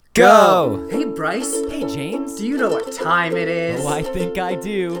Go! Hey, Bryce. Hey, James. Do you know what time it is? Oh, I think I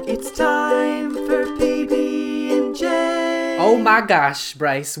do. It's time for PB&J. Oh my gosh,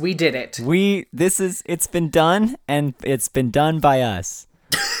 Bryce, we did it. It's been done, and it's been done by us.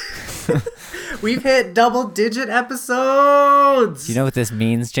 We've hit double-digit episodes. Do you know what this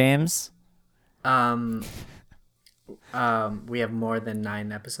means, James? We have more than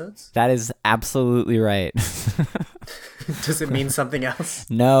 9 episodes. That is absolutely right. Does it mean something else?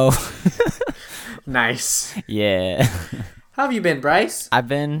 No. Nice. Yeah. How have you been, Bryce? I've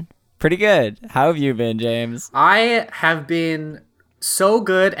been pretty good. How have you been, James? I have been so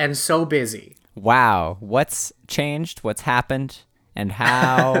good and so busy. Wow. What's changed? What's happened? And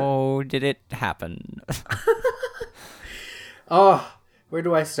how did it happen? Oh, where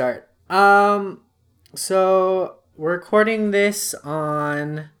do I start? So we're recording this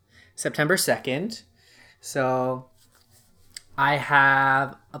on September 2nd. So I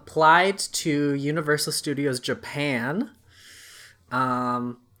have applied to Universal Studios Japan.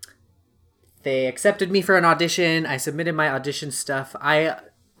 They accepted me for an audition. I submitted my audition stuff. I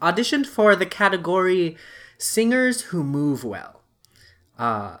auditioned for the category Singers Who Move Well.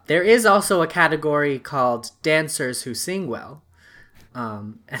 There is also a category called Dancers Who Sing Well.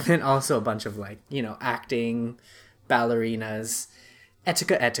 And then also a bunch of acting, ballerinas,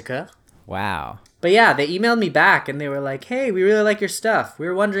 etika. Wow. But yeah, they emailed me back and they were like, hey, we really like your stuff. We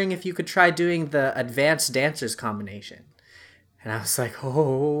were wondering if you could try doing the advanced dancers combination. And I was like,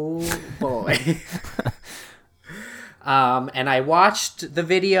 oh boy. And I watched the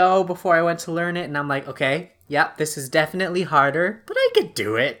video before I went to learn it and I'm like, okay, yep, this is definitely harder, but I could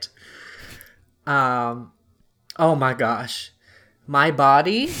do it. Oh my gosh. My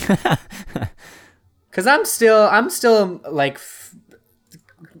body, because I'm still like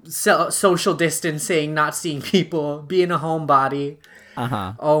social distancing, not seeing people, being a homebody.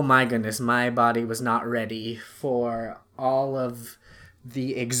 Oh my goodness, my body was not ready for all of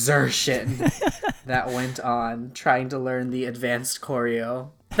the exertion that went on trying to learn the advanced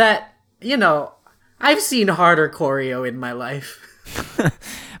choreo. That, I've seen harder choreo in my life.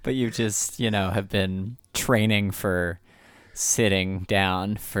 But you just, have been training for sitting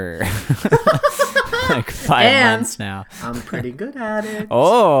down for like 5 months now. I'm pretty good at it.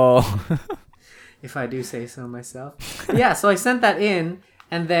 Oh. If I do say so myself. But yeah, so I sent that in,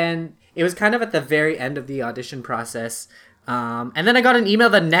 and then it was kind of at the very end of the audition process. And then I got an email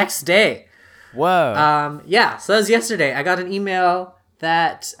the next day. Whoa. Yeah, so that was yesterday. I got an email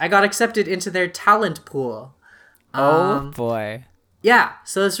that I got accepted into their talent pool. Oh boy. Yeah,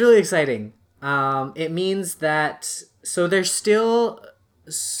 so it's really exciting. It means that so for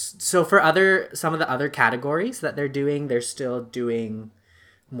some of the other categories that they're still doing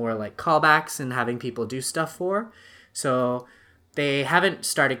more like callbacks and having people do stuff for. So they haven't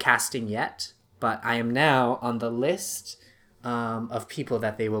started casting yet, but I am now on the list of people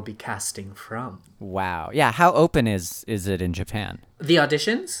that they will be casting from. Wow. Yeah. How open is it in Japan? The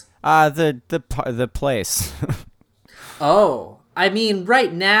auditions? The place. Oh, I mean,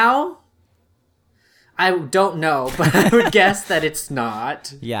 right now, I don't know, but I would guess that it's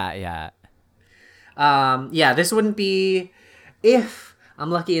not. Yeah. Yeah, this wouldn't be, if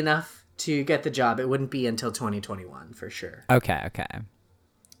I'm lucky enough to get the job, it wouldn't be until 2021 for sure. Okay.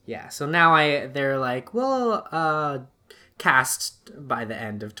 Yeah, so now they're like, well, cast by the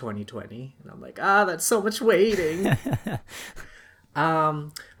end of 2020. And I'm like, that's so much waiting.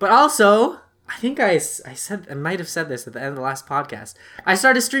 But also, I think I might have said this at the end of the last podcast. I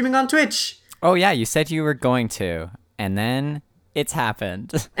started streaming on Twitch. Oh yeah, you said you were going to, and then it's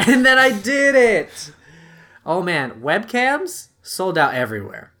happened. And then I did it. Oh man, webcams sold out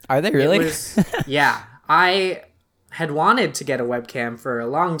everywhere. Are they really? Yeah, I had wanted to get a webcam for a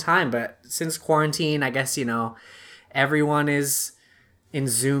long time, but since quarantine, I guess, everyone is in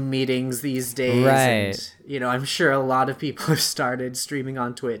Zoom meetings these days. Right. And, I'm sure a lot of people have started streaming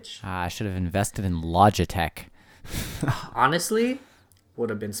on Twitch. I should have invested in Logitech. Honestly, would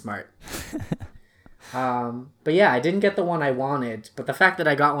have been smart. But yeah, I didn't get the one I wanted, but the fact that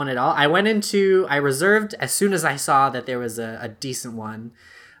I got one at all, I reserved as soon as I saw that there was a decent one.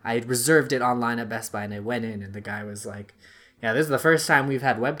 I reserved it online at Best Buy and I went in and the guy was like, yeah, this is the first time we've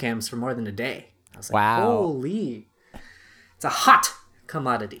had webcams for more than a day. I was like, wow. Holy, it's a hot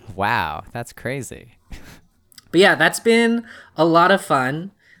commodity. Wow, that's crazy. But yeah, that's been a lot of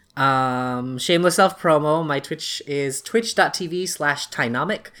fun. Shameless self promo. My Twitch is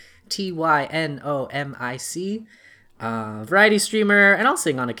twitch.tv/Tynomic, Tynomic. Variety streamer, and I'll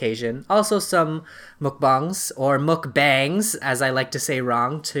sing on occasion. Also some mukbangs, or mukbangs, as I like to say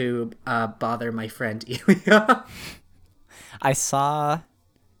wrong to bother my friend Ilya. I saw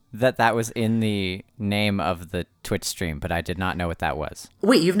that was in the name of the Twitch stream, but I did not know what that was.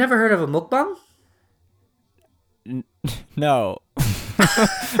 Wait, you've never heard of a mukbang? No.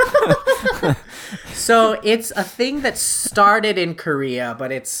 So it's a thing that started in Korea,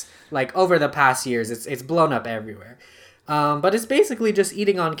 but it's like over the past years, it's blown up everywhere. But it's basically just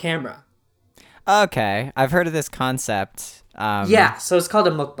eating on camera. Okay, I've heard of this concept. Yeah, so it's called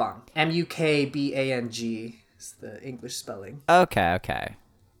a mukbang. Mukbang is the English spelling. Okay.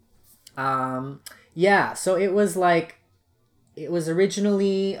 Yeah, so it was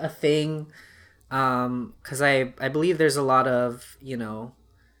originally a thing, because I believe there's a lot of,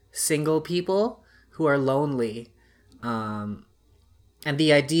 single people who are lonely. And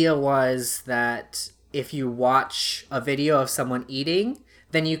the idea was that if you watch a video of someone eating,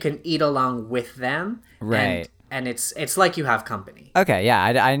 then you can eat along with them. Right. And it's like you have company. Okay, yeah,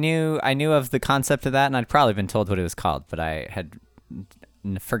 I knew of the concept of that, and I'd probably been told what it was called, but I had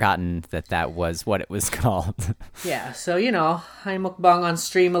forgotten that was what it was called. Yeah, so I mukbang on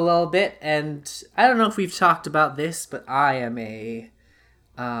stream a little bit, and I don't know if we've talked about this, but I am a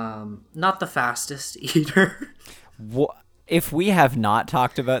not the fastest eater. If we have not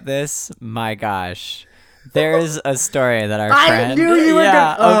talked about this, my gosh. There's a story that our friend. I knew you were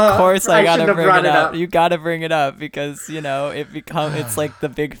of course I gotta bring it up. up. You gotta bring it up because it's like the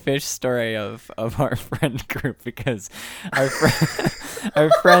big fish story of our friend group, because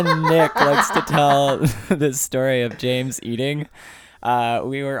our friend Nick likes to tell this story of James eating.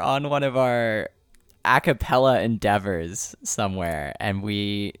 We were on one of our a cappella endeavors somewhere, and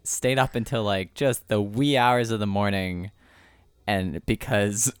we stayed up until like just the wee hours of the morning. And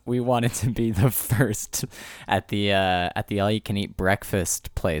because we wanted to be the first at the all-you-can-eat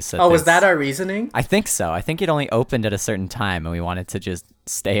breakfast place. Was that our reasoning? I think so. I think it only opened at a certain time, and we wanted to just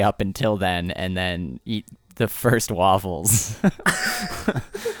stay up until then and then eat the first waffles.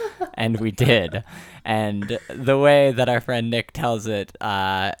 And we did. And the way that our friend Nick tells it,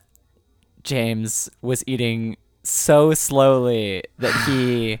 James was eating so slowly that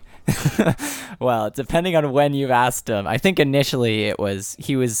he... Well, depending on when you've asked him, I think initially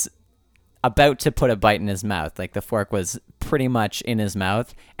he was about to put a bite in his mouth. Like the fork was pretty much in his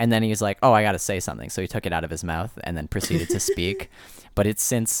mouth, and then he's like, oh, I gotta say something. So he took it out of his mouth and then proceeded to speak. But it's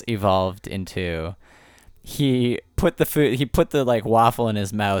since evolved into he put the like waffle in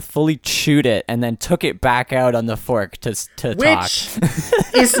his mouth, fully chewed it, and then took it back out on the fork to talk. Which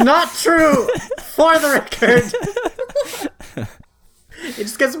is not true, for the record. It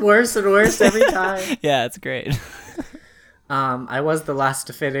just gets worse and worse every time. Yeah, it's great. I was the last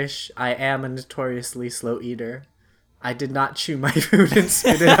to finish. I am a notoriously slow eater. I did not chew my food and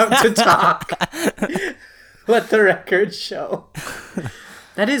spit it out to talk. Let the record show.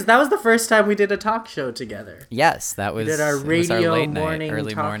 That was the first time we did a talk show together. Yes, that was. We did our radio late morning night,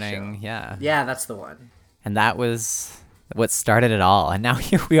 early talk morning. show. Yeah. Yeah, that's the one. And that was what started it all. And now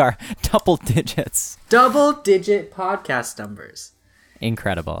here we are, double digit podcast numbers.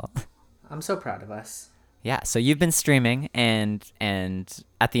 Incredible. I'm so proud of us. Yeah, so you've been streaming, and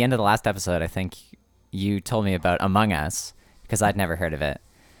at the end of the last episode, I think you told me about Among Us, because I'd never heard of it.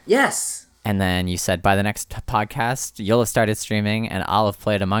 Yes. And then you said by the next podcast, you'll have started streaming, and I'll have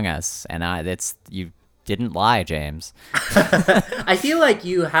played Among Us. And you didn't lie, James. I feel like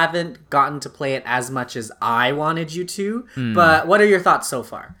you haven't gotten to play it as much as I wanted you to, but what are your thoughts so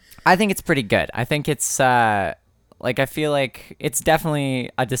far? I think it's pretty good. I think it's... I feel like it's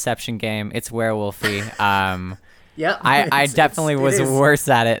definitely a deception game. It's werewolfy. Yeah, I definitely was worse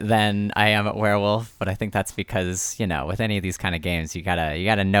at it than I am at werewolf, but I think that's because, with any of these kind of games, you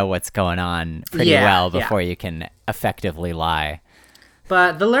gotta know what's going on pretty well before you can effectively lie.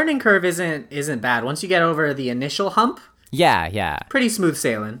 But the learning curve isn't bad. Once you get over the initial hump, yeah, pretty smooth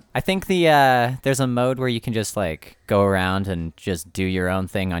sailing. I think there's a mode where you can just like go around and just do your own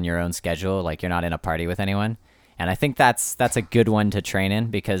thing on your own schedule, like you're not in a party with anyone. And I think that's a good one to train in,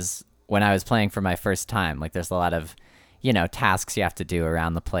 because when I was playing for my first time, like there's a lot of, tasks you have to do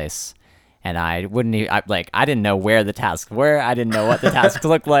around the place. And I didn't know where the tasks were. I didn't know what the tasks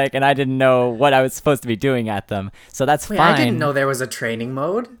looked like, and I didn't know what I was supposed to be doing at them. So that's fine. I didn't know there was a training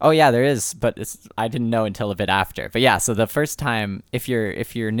mode. Oh yeah, there is, but I didn't know until a bit after. But yeah, so the first time, if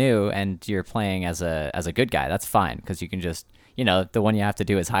you're new and you're playing as a good guy, that's fine, because you can just, the one you have to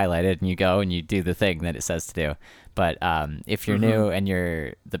do is highlighted, and you go and you do the thing that it says to do. But if you're new and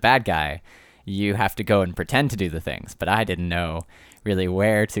you're the bad guy, you have to go and pretend to do the things. But I didn't know really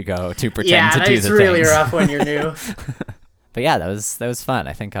where to go to pretend to do the things. Yeah, it's really rough when you're new. But yeah, that was fun.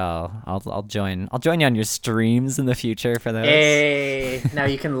 I think I'll join you on your streams in the future for those. Hey, now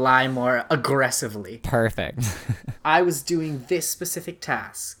you can lie more aggressively. Perfect. I was doing this specific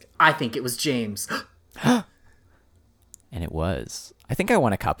task. I think it was James. And it was. I think I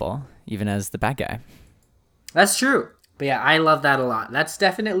won a couple, even as the bad guy. That's true. But yeah, I love that a lot. That's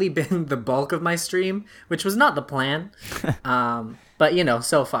definitely been the bulk of my stream, which was not the plan. But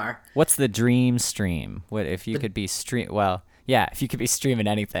so far. What's the dream stream? What if you could be Well, yeah, if you could be streaming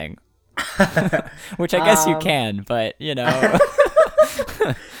anything, which I guess you can. But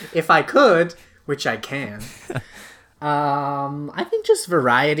if I could, which I can. I think just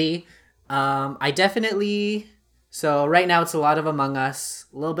variety. I definitely. So right now it's a lot of Among Us,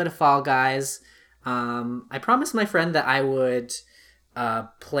 a little bit of Fall Guys. I promised my friend that I would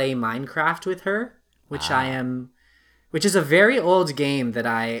play Minecraft with her, which is a very old game that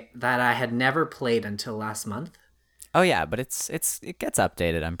I had never played until last month. Oh yeah, but it gets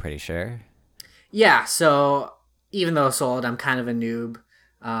updated, I'm pretty sure. Yeah, so even though it's old, I'm kind of a noob.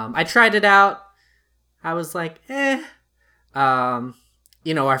 I tried it out. I was like, eh.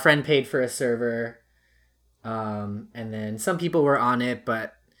 Our friend paid for a server. And then some people were on it,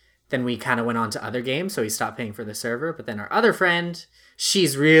 but then we kind of went on to other games, so he stopped paying for the server. But then our other friend,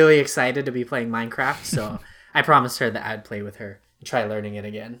 she's really excited to be playing Minecraft, so I promised her that I'd play with her and try learning it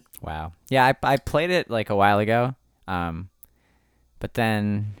again. Wow. Yeah, I played it like a while ago. But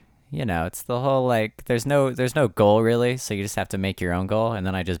then, it's the whole like there's no goal really, so you just have to make your own goal, and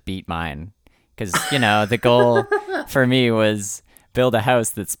then I just beat mine. Because, the goal for me was build a house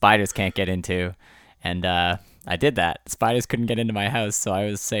that spiders can't get into. And I did that. Spiders couldn't get into my house, so I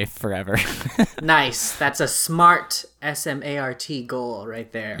was safe forever. Nice. That's a smart SMART goal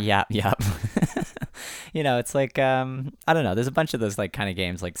right there. Yep. It's like, I don't know. There's a bunch of those like kind of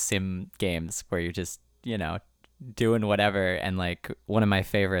games, like sim games, where you're just, doing whatever. And like one of my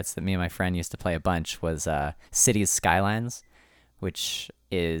favorites that me and my friend used to play a bunch was Cities Skylines, which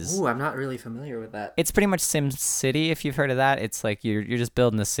is... Ooh, I'm not really familiar with that. It's pretty much Sim City, if you've heard of that. It's like you're just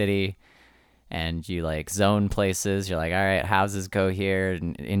building a city, and you like zone places. You're like, all right, houses go here,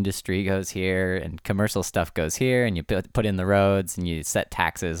 and industry goes here, and commercial stuff goes here, and you put in the roads, and you set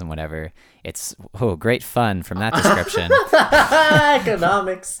taxes and whatever. It's great fun from that description.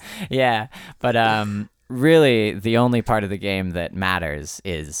 Economics. Yeah, but really, the only part of the game that matters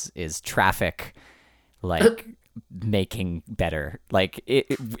is traffic, like making better. Like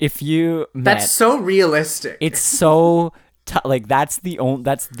if you that's so realistic. It's so. Like that's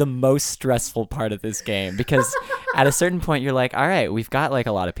the most stressful part of this game, because at a certain point you're like, all right, we've got like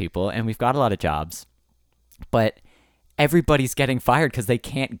a lot of people and we've got a lot of jobs, but everybody's getting fired because they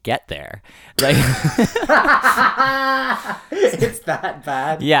can't get there. Like, it's that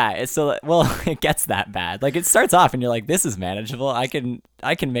bad. Yeah. So, well, it gets that bad. Like it starts off and you're like, this is manageable. I can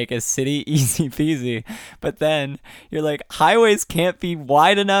make a city easy peasy. But then you're like, highways can't be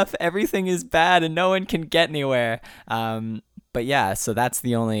wide enough. Everything is bad and no one can get anywhere. But yeah, so that's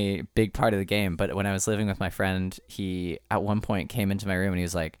the only big part of the game. But when I was living with my friend, he at one point came into my room and he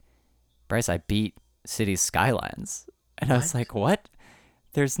was like, Bryce, I beat Cities Skylines. And I was like, what?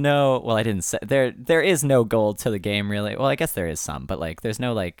 There's no, well, I didn't say, there is no goal to the game really. Well, I guess there is some, but like there's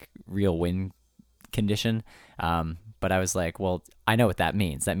no like real win condition. But I was like, well, I know what that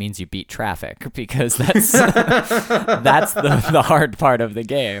means. That means you beat traffic, because that's that's the hard part of the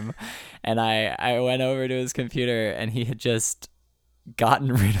game. And I went over to his computer and he had just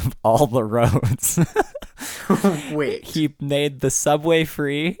gotten rid of all the roads. Wait. He made the subway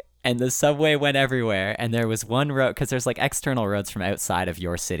free, and the subway went everywhere, and there was one road, because there's like external roads from outside of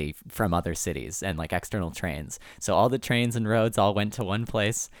your city from other cities, and like external trains. So all the trains and roads all went to one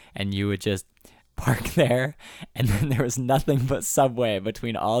place, and you would just park there, and then there was nothing but subway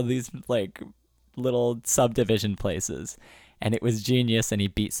between all these like little subdivision places. And it was genius, and he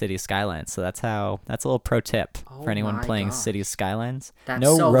beat Cities Skylines. So that's a little pro tip for anyone playing Cities Skylines. That's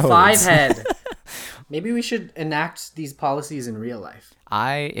no so roads. Fivehead. Maybe we should enact these policies in real life.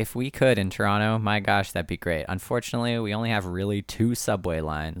 If we could in Toronto, my gosh, that'd be great. Unfortunately, we only have really 2 subway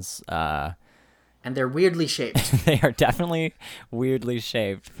lines. And they're weirdly shaped. They are definitely weirdly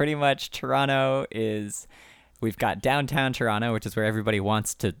shaped. Pretty much Toronto is... We've got downtown Toronto, which is where everybody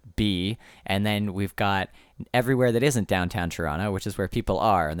wants to be. And then we've got everywhere that isn't downtown Toronto, which is where people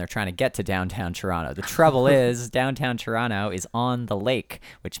are, and they're trying to get to downtown Toronto. The trouble is downtown Toronto is on the lake,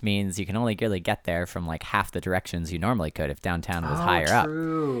 which means you can only really get there from like half the directions you normally could if downtown was higher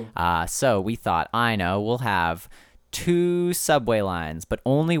true. up. So we thought, we'll have 2 subway lines, but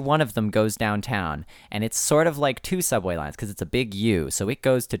only one of them goes downtown. And it's sort of like 2 subway lines because it's a big U. So it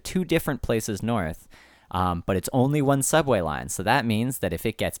goes to 2 different places north. But it's only one subway line. So that means that if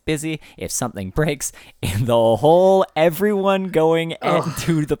it gets busy, if something breaks, and the whole everyone going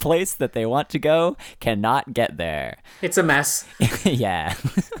to the place that they want to go cannot get there. It's a mess. Yeah.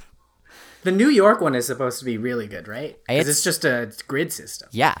 The New York one is supposed to be really good, right? Because it's just a grid system.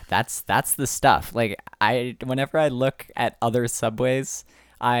 Yeah, that's the stuff. Like whenever I look at other subways,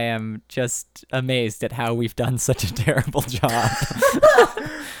 I am just amazed at how we've done such a terrible job.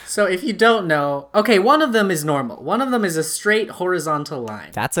 So if you don't know, okay, one of them is normal. One of them is a straight horizontal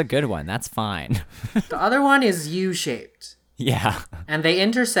line. That's a good one. That's fine. The other one is U-shaped. Yeah. And they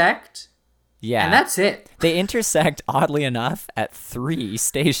intersect. Yeah. And that's it. They intersect, oddly enough, at 3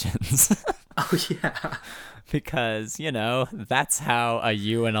 stations. Oh, yeah. Because, that's how a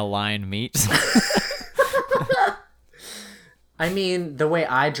U and a line meet. I mean, the way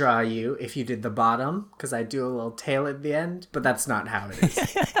I draw you, if you did the bottom, because I do a little tail at the end, but that's not how it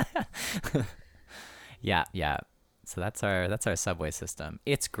is. Yeah. So that's our subway system.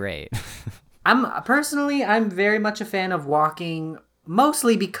 It's great. I'm very much a fan of walking,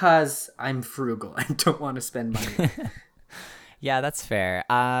 mostly because I'm frugal and don't want to spend money. Yeah, that's fair.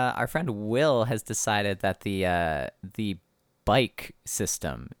 Our friend Will has decided that the bike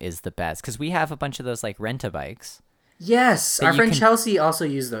system is the best because we have a bunch of those like rent-a-bikes. Yes, our friend Chelsea also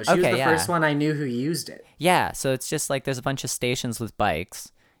used those. She was the first one I knew who used it. Yeah, so it's just like there's a bunch of stations with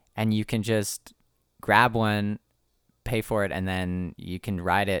bikes, and you can just grab one, pay for it, and then you can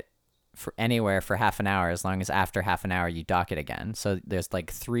ride it for anywhere for half an hour as long as after half an hour you dock it again. So there's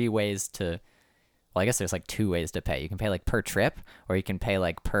like 3 ways to... Well, I guess there's like 2 ways to pay. You can pay like per trip, or you can pay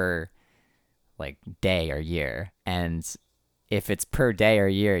like per like day or year. And if it's per day or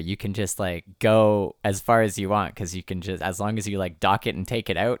year, you can just like go as far as you want because you can just, as long as you like dock it and take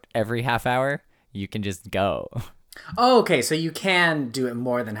it out every half hour, you can just go. Oh, okay. So you can do it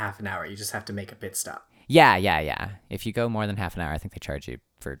more than half an hour. You just have to make a pit stop. Yeah. If you go more than half an hour, I think they charge you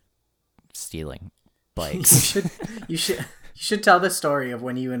for stealing bikes. You should tell the story of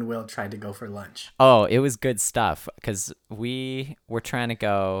when you and Will tried to go for lunch. Oh, it was good stuff because we were trying to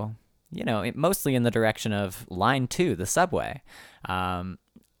go, mostly in the direction of line 2, the subway. And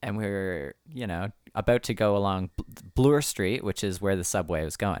we were, about to go along Bloor Street, which is where the subway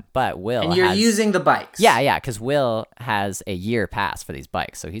was going. But Will And you're using the bikes. Yeah, because Will has a year pass for these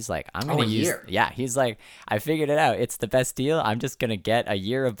bikes. So he's like, I'm going to use... year. Yeah, he's like, I figured it out. It's the best deal. I'm just going to get a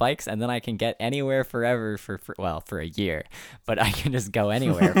year of bikes, and then I can get anywhere forever for a year. But I can just go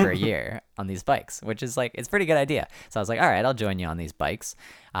anywhere for a year on these bikes, which is like, it's a pretty good idea. So I was like, all right, I'll join you on these bikes.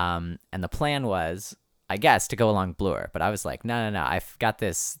 And the plan was, I guess, to go along Bloor. But I was like, no, I've got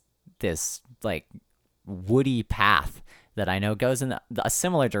this like woody path that I know goes in a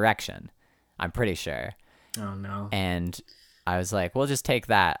similar direction. I'm pretty sure. Oh no. And I was like, we'll just take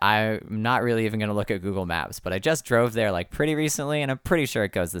that. I'm not really even going to look at Google Maps, but I just drove there like pretty recently and I'm pretty sure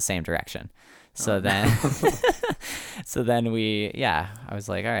it goes the same direction. So then I was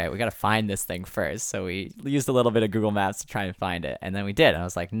like, all right, we got to find this thing first. So we used a little bit of Google Maps to try and find it. And then we did. And I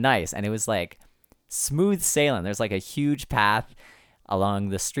was like, nice. And it was like smooth sailing. There's like a huge path along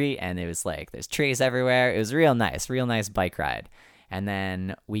the street and it was like there's trees everywhere. It was real nice bike ride. And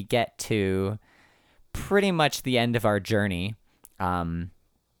then we get to pretty much the end of our journey,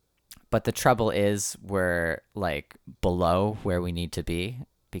 but the trouble is we're like below where we need to be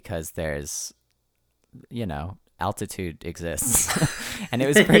because there's altitude exists. And it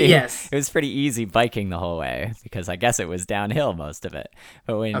was pretty Yes. It was pretty easy biking the whole way because I guess it was downhill most of it.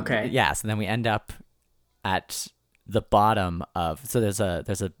 But so then we end up at the bottom of, so there's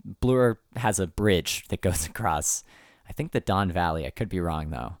a Bloor has a bridge that goes across, I think, the Don Valley. I could be wrong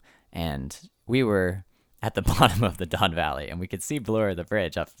though. And we were at the bottom of the Don Valley and we could see Bloor, the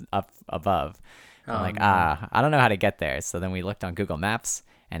bridge up above. I'm like, I don't know how to get there. So then we looked on Google Maps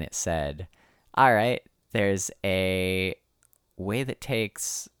and it said, all right, there's a way that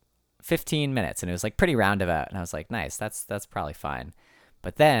takes 15 minutes. And it was like pretty roundabout. And I was like, nice, that's probably fine.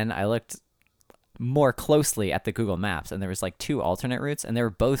 But then I looked more closely at the Google Maps and there was like 2 alternate routes and they were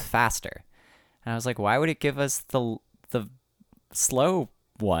both faster. And I was like, why would it give us the slow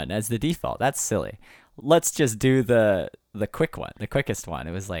one as the default? That's silly. Let's just do the quick one, the quickest one.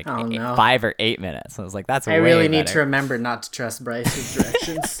 It was like 5 or 8 minutes. I was like, that's way better. I really need to remember not to trust Bryce's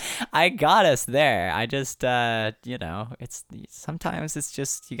directions. I got us there. I just, it's sometimes it's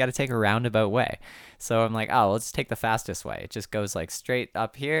just, you got to take a roundabout way. So I'm like, oh, let's take the fastest way. It just goes like straight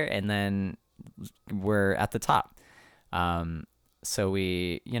up here and then we're at the top. So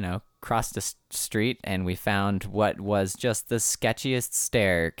we, crossed the street and we found what was just the sketchiest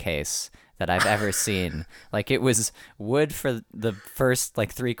staircase that I've ever seen. Like, it was wood for the first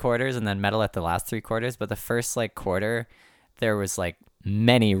like 3/4 and then metal at the last 3/4, but the first like quarter there was like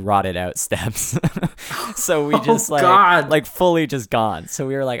many rotted out steps. So we just God. like fully just gone. So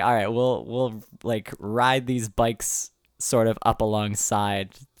we were like, all right, we'll like ride these bikes sort of up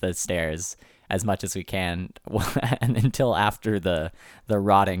alongside the stairs as much as we can and until after the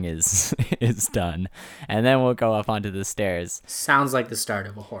rotting is is done, and then we'll go up onto the stairs. Sounds like the start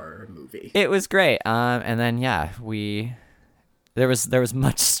of a horror movie. It was great. And then there was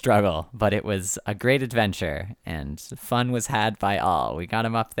much struggle, but it was a great adventure and fun was had by all. We got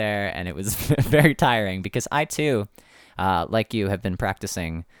him up there and it was very tiring because I too, like you, have been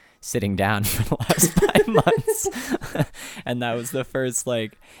practicing sitting down for the last 5 months. And that was the first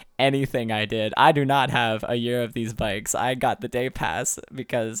like anything I did. I do not have a year of these bikes. I got the day pass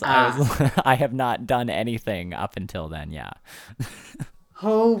because I have not done anything up until then. Yeah.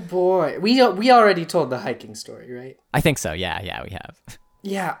 Oh boy, we already told the hiking story, right? I think so. Yeah, we have.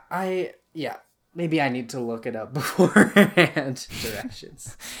 Yeah. Maybe I need to look it up beforehand.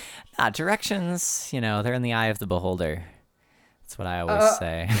 Directions. Directions, they're in the eye of the beholder. That's what I always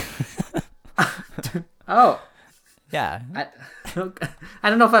say. Oh. Yeah. I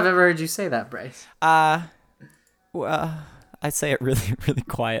don't know if I've ever heard you say that, Bryce. Well, I say it really, really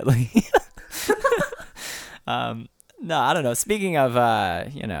quietly. No, I don't know. Speaking of,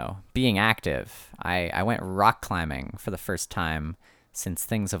 being active, I went rock climbing for the first time since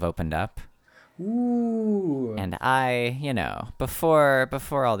things have opened up. Ooh. And I,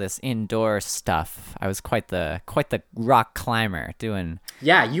 before all this indoor stuff, I was quite the rock climber doing.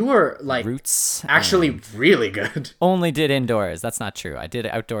 Yeah, you were like roots. Actually, really good. Only did indoors. That's not true. I did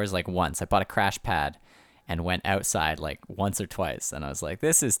outdoors like once. I bought a crash pad and went outside like once or twice, and I was like,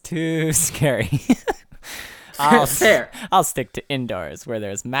 this is too scary. Fair. I'll stick to indoors where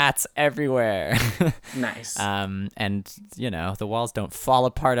there's mats everywhere. Nice. And the walls don't fall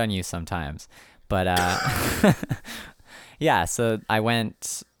apart on you sometimes. But yeah, so I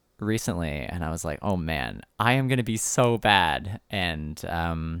went recently and I was like, oh man, I am gonna be so bad. And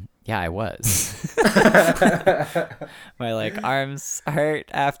yeah, I was. My like arms hurt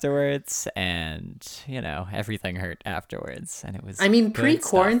afterwards, and everything hurt afterwards, and it was. I mean,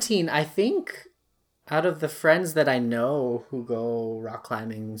 pre-quarantine, I think. Out of the friends that I know who go rock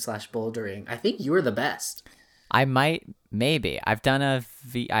climbing / bouldering, I think you were the best. I maybe. I've done a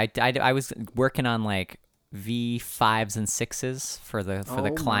I was working on like V5s and 6s for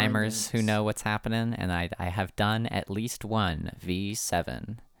the climbers who know what's happening, and I have done at least one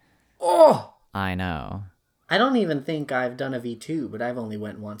V7. Oh! I know. I don't even think I've done a V2, but I've only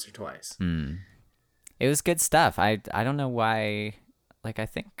went once or twice. It was good stuff. I don't know why, like I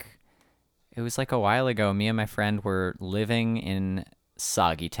think it was like a while ago, me and my friend were living in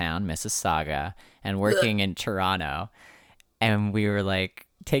Soggytown, Mississauga, and working in Toronto. And we were like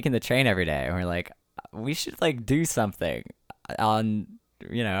taking the train every day. And we're like, we should like do something on,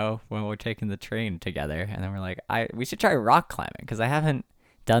 when we're taking the train together. And then we're like, we should try rock climbing because I haven't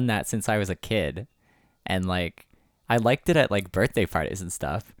done that since I was a kid. And like, I liked it at like birthday parties and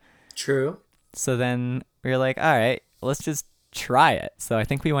stuff. True. So then we were like, all right, let's just try it. So I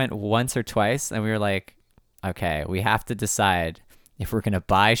think we went once or twice and we were like, okay, we have to decide if we're going to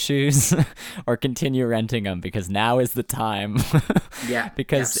buy shoes or continue renting them because now is the time. Yeah.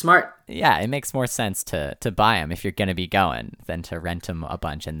 Because smart. Yeah, it makes more sense to buy them if you're going to be going than to rent them a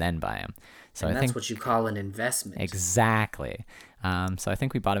bunch and then buy them. So and I that's think what you call an investment. Exactly. So I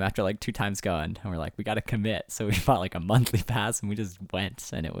think we bought them after like 2 times going and we're like, we got to commit. So we bought like a monthly pass and we just went,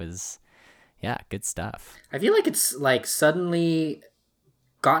 and it was, yeah, good stuff. I feel like it's like suddenly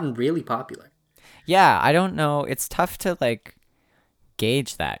gotten really popular. Yeah, I don't know. It's tough to like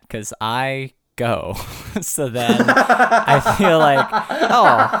gauge that because I go. So then I feel like,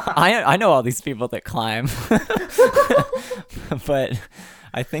 oh, I know all these people that climb. But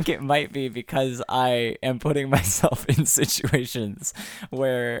I think it might be because I am putting myself in situations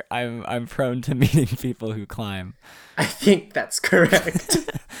where I'm prone to meeting people who climb. I think that's correct.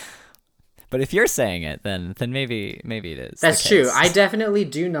 But if you're saying it, then maybe it is. That's true. I definitely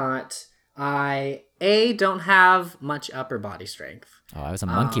do not. I don't have much upper body strength. Oh, I was a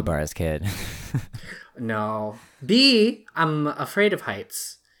monkey bars kid. No. B, I'm afraid of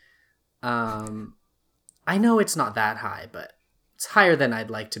heights. I know it's not that high, but it's higher than I'd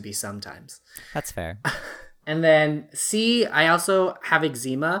like to be sometimes. That's fair. And then C, I also have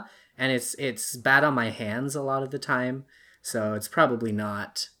eczema, and it's bad on my hands a lot of the time, so it's probably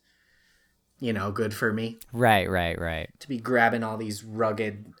not, good for me. Right. To be grabbing all these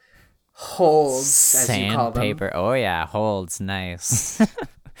rugged holds, as you call them. Sandpaper. Oh yeah, holds. Nice.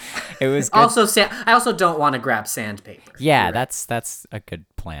 It was good. Also, I also don't want to grab sandpaper. Yeah, You're right. that's a good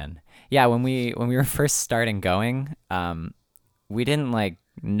plan. Yeah, when we were first starting going, we didn't like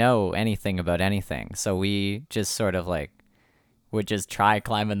know anything about anything, so we just sort of like would just try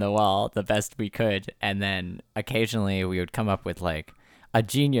climbing the wall the best we could, and then occasionally we would come up with like a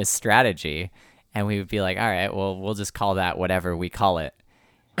genius strategy, and we would be like, all right, well, we'll just call that whatever we call it.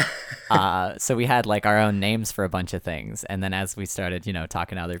 So we had like our own names for a bunch of things, and then as we started,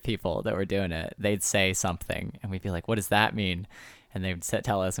 talking to other people that were doing it, they'd say something, and we'd be like, "What does that mean?" And they would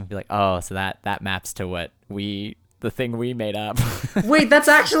tell us, and we'd be like, "Oh, so that maps to the thing we made up." Wait, that's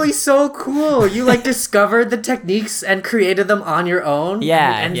actually so cool. You like discovered the techniques and created them on your own.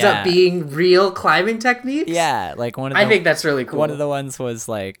 Yeah, and it ends yeah. up being real climbing techniques. Yeah, like I think that's really cool. One of the ones was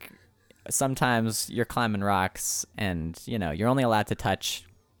like sometimes you're climbing rocks, and you're only allowed to touch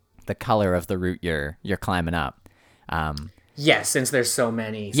the color of the route you're climbing up. Yes, since there's so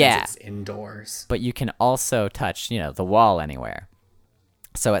many. Yeah. Since it's indoors. But you can also touch, the wall anywhere.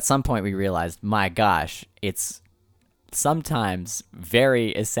 So at some point we realized, my gosh, it's sometimes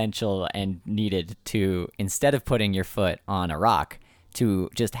very essential and needed to, instead of putting your foot on a rock, to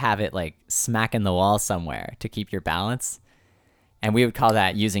just have it like smack in the wall somewhere to keep your balance. And we would call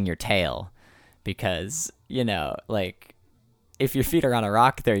that using your tail, because, like, if your feet are on a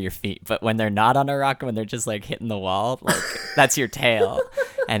rock, they're your feet. But when they're not on a rock, when they're just like hitting the wall, like that's your tail.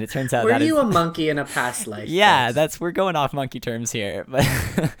 And it turns out Were you a monkey in a past life? Yeah, we're going off monkey terms here. But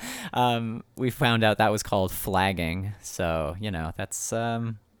we found out that was called flagging. So, that's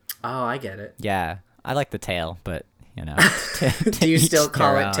Oh, I get it. yeah. I like the tail, but Do you still each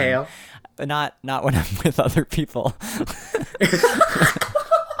call their it own. tail? Not when I'm with other people.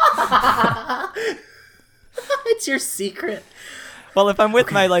 It's your secret. Well, if I'm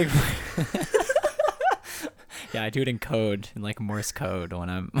with my like yeah, I do it in code, in like Morse code when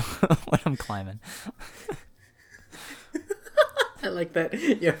I'm climbing. I like that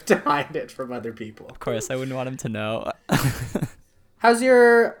you have to hide it from other people. Of course, I wouldn't want them to know. How's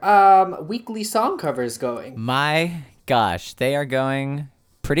your weekly song covers going? My gosh, they are going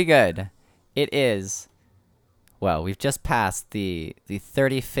pretty good. It is, well, we've just passed the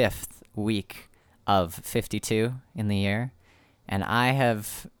 35th week of 52 in the year, and I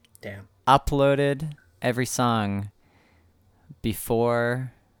have Damn. uploaded every song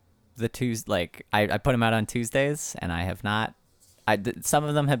before the Tuesday. Like I put them out on Tuesdays, and I have not. Some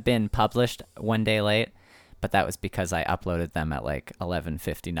of them have been published one day late, but that was because I uploaded them at like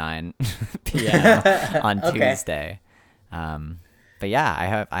 11:59 p.m. on Okay. Tuesday. But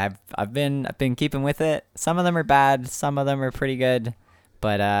yeah, I've been keeping with it. Some of them are bad, some of them are pretty good,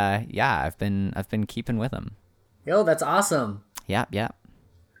 but yeah, I've been keeping with them. Yo, that's awesome. Yeah.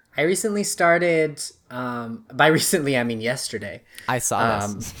 I recently started, by recently I mean yesterday. I saw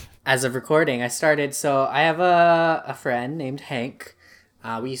this. As of recording, I started, so I have a friend named Hank.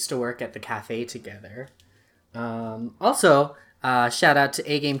 We used to work at the cafe together. Also, shout out to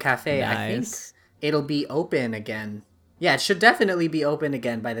A Game Cafe. I think Nice. it'll be open again. Yeah, it should definitely be open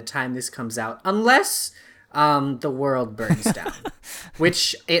again by the time this comes out, unless the world burns down,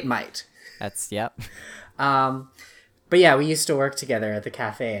 which it might. That's yep. But yeah, we used to work together at the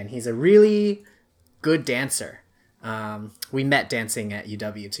cafe, and he's a really good dancer. We met dancing at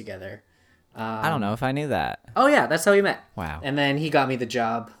UW together. I don't know if I knew that. Oh yeah, that's how we met. Wow. And then he got me the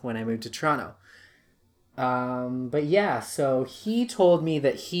job when I moved to Toronto. But yeah, so he told me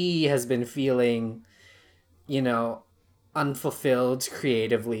that he has been feeling, unfulfilled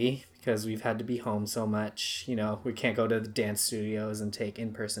creatively because we've had to be home so much. We can't go to the dance studios and take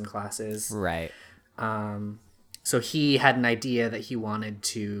in-person classes. Right. So he had an idea that he wanted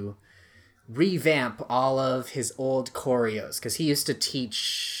to revamp all of his old choreos because he used to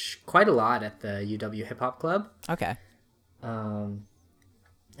teach quite a lot at the UW Hip Hop Club. Okay. And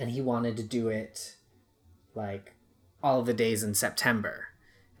he wanted to do it like all of the days in September.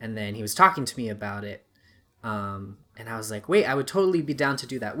 And then he was talking to me about it. And I was like, wait, I would totally be down to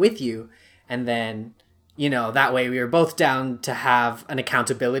do that with you. And then, that way we were both down to have an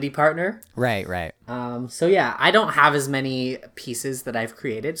accountability partner. Right. So yeah, I don't have as many pieces that I've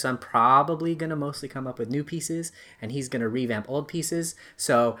created, so I'm probably gonna mostly come up with new pieces, and he's gonna revamp old pieces.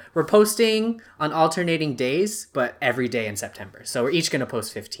 So we're posting on alternating days, but every day in September. So we're each gonna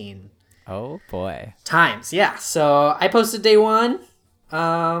post 15 Oh boy. times. Yeah. So I posted day one.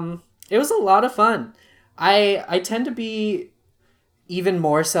 It was a lot of fun. I tend to be even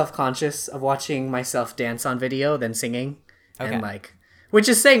more self-conscious of watching myself dance on video than singing. Okay. And which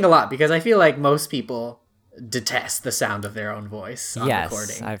is saying a lot because I feel like most people detest the sound of their own voice on Yes,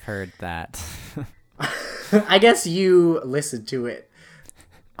 recording. I've heard that. I guess you listened to it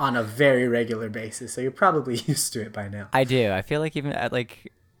on a very regular basis, so you're probably used to it by now. I do. I feel like even at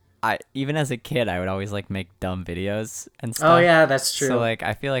even as a kid, I would always like make dumb videos and stuff. Oh yeah, that's true. So like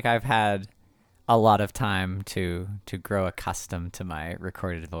I feel like I've had a lot of time to grow accustomed to my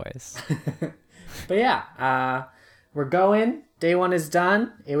recorded voice. But yeah, we're going. Day 1 is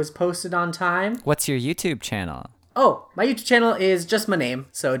done. It was posted on time. What's your YouTube channel? Oh, my YouTube channel is just my name,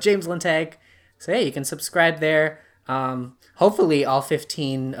 so James Lintag. So hey, you can subscribe there. Hopefully all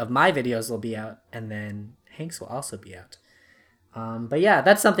 15 of my videos will be out, and then Hank's will also be out. But yeah,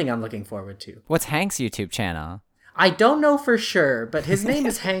 that's something I'm looking forward to. What's Hank's YouTube channel? I don't know for sure, but his name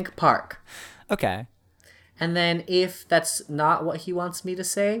is Hank Park. Okay. And then if that's not what he wants me to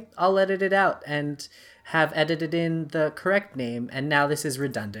say, I'll edit it out and have edited in the correct name, and now this is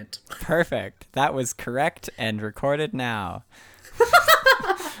redundant. Perfect. That was correct and recorded now.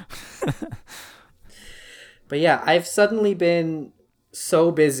 But yeah, I've suddenly been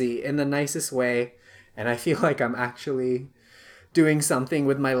so busy in the nicest way, and I feel like I'm actually doing something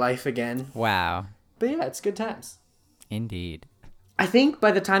with my life again. Wow. But yeah, it's good times. Indeed. I think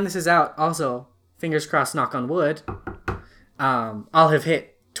by the time this is out, also, fingers crossed, knock on wood, I'll have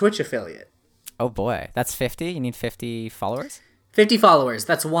hit Twitch affiliate. Oh boy. That's 50? You need 50 followers? 50 followers.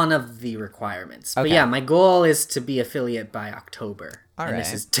 That's one of the requirements. But Okay. yeah, my goal is to be affiliate by October. All and right.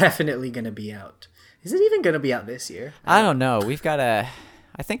 this is definitely going to be out. Is it even going to be out this year? I don't know. We've got to...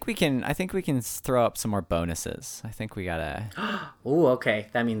 I think we can throw up some more bonuses. I think we got to... Ooh, okay.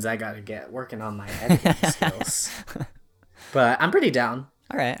 That means I got to get working on my editing skills. But I'm pretty down.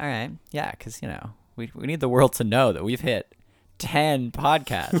 All right. Yeah, because, we need the world to know that we've hit 10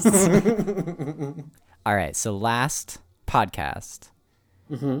 podcasts. All right, so last podcast,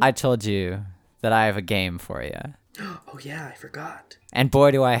 I told you that I have a game for you. Oh, yeah, I forgot. And boy,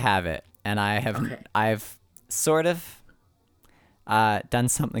 do I have it. And I've sort of done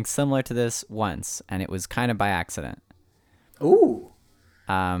something similar to this once, and it was kind of by accident. Ooh.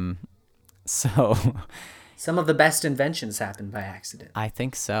 So... Some of the best inventions happen by accident. I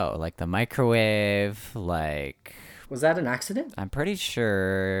think so. Like the microwave, like... Was that an accident? I'm pretty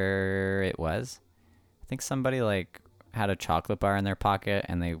sure it was. I think somebody like had a chocolate bar in their pocket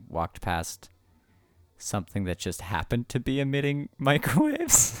and they walked past something that just happened to be emitting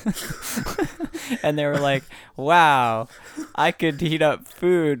microwaves. And they were like, wow, I could heat up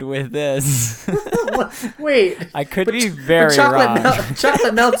food with this. Wait. I could be very wrong.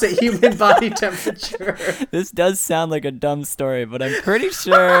 Chocolate melts at human body temperature. This does sound like a dumb story, but I'm pretty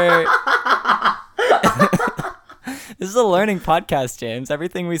sure... This is a learning podcast, James.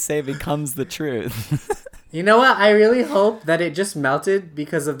 Everything we say becomes the truth. You know what? I really hope that it just melted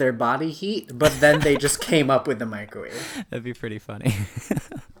because of their body heat, but then they just came up with the microwave. That'd be pretty funny.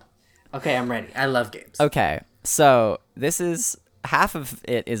 Okay, I'm ready. I love games. Okay, so this is... Half of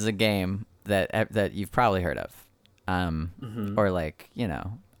it is a game that you've probably heard of. Or like,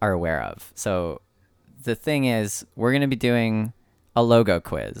 are aware of. So the thing is, we're going to be doing a logo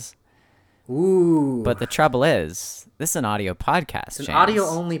quiz. Ooh. But the trouble is, this is an audio podcast, It's an James.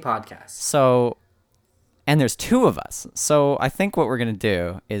 audio-only podcast. So, and there's 2 of us. So I think what we're going to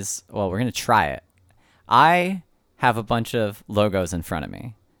do is, we're going to try it. I have a bunch of logos in front of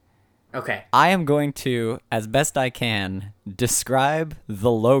me. Okay. I am going to, as best I can, describe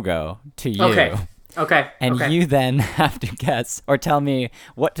the logo to you. Okay. And okay. you then have to guess or tell me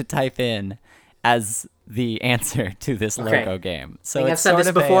what to type in as the answer to this logo game. So I think I've it's said sort this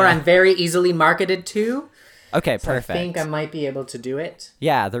of before. I'm very easily marketed to. Okay, So perfect. I think I might be able to do it.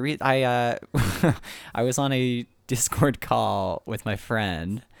 Yeah, I was on a Discord call with my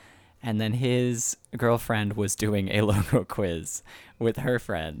friend, and then his girlfriend was doing a logo quiz with her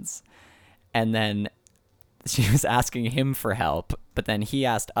friends. And then she was asking him for help, but then he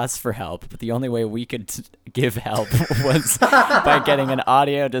asked us for help. But the only way we could give help was by getting an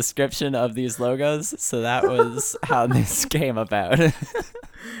audio description of these logos. So that was how this came about.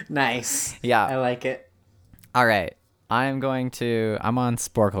 Nice. Yeah. I like it. All right. I'm on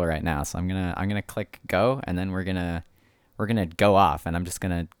Sporkle right now, so I'm gonna click go, and then we're gonna go off, and I'm just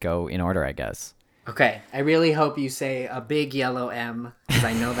gonna go in order, I guess. Okay. I really hope you say a big yellow M, because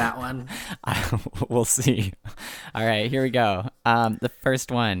I know that one. We'll see. All right, here we go. The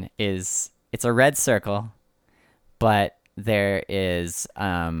first one is, it's a red circle, but there is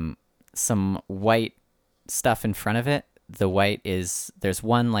some white stuff in front of it. The white is, there's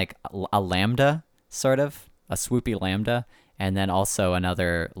one like a lambda, sort of, a swoopy lambda, and then also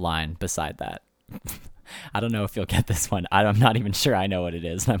another line beside that. I don't know if you'll get this one. I'm not even sure I know what it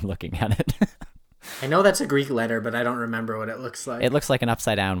is, and I'm looking at it. I know that's a Greek letter, but I don't remember what it looks like. It looks like an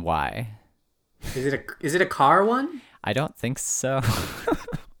upside down Y. Is it a car one? I don't think so.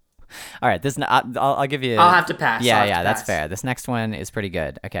 All right, I'll give you. I'll have to pass. Yeah, I'll have yeah, to that's pass. fair. This next one is pretty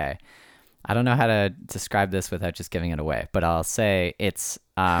good. Okay, I don't know how to describe this without just giving it away, but I'll say it's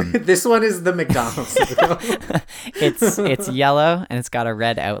This one is the McDonald's logo. it's yellow and it's got a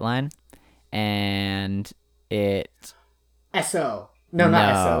red outline, and it Esso. No,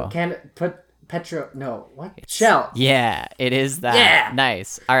 not No. Esso. Can put Petro. No, what? Shell. yeah, it is that. Yeah!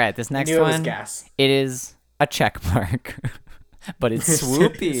 Nice. All right, this next Knew it was one. gas. It is a check mark, but it's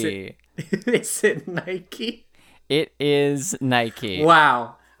swoopy. Is it Nike? It is Nike.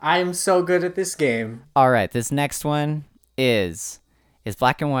 Wow, I am so good at this game. All right, this next one is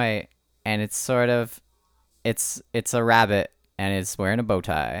black and white, and it's sort of it's a rabbit, and it's wearing a bow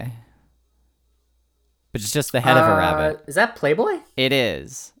tie. But it's just the head of a rabbit. Is that Playboy? It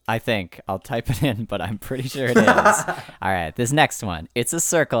is. I think. I'll type it in, but I'm pretty sure it is. All right, this next one. It's a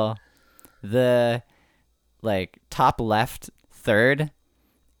circle. The top left third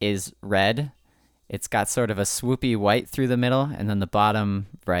is red. It's got sort of a swoopy white through the middle, and then the bottom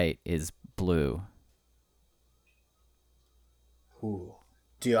right is blue. Ooh.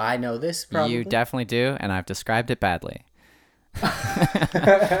 Do I know this? Probably. You definitely do, and I've described it badly.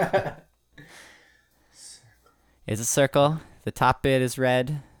 It's a circle. The top bit is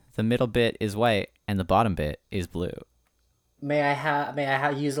red, the middle bit is white, and the bottom bit is blue. May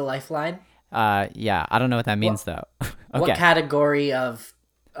I use a lifeline? Yeah, I don't know what that means though. Okay. What category of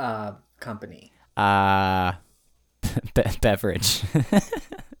company? Beverage.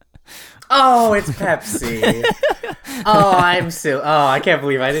 Oh, it's Pepsi. Oh, I can't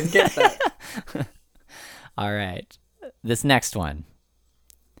believe I didn't get that. All right. This next one.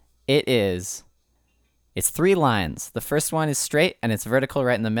 It's 3 lines. The first one is straight and it's vertical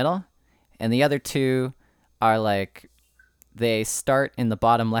right in the middle, and the other 2 are they start in the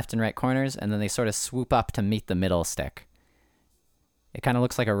bottom left and right corners, and then they sort of swoop up to meet the middle stick. It kind of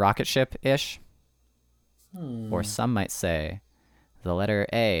looks like a rocket ship-ish. Or some might say the letter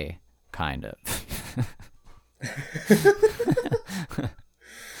A, kind of.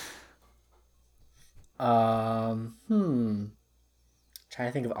 Trying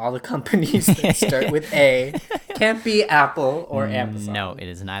to think of all the companies that start with A. Can't be Apple or Amazon. No, it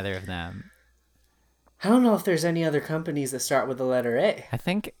is neither of them. I don't know if there's any other companies that start with the letter A. I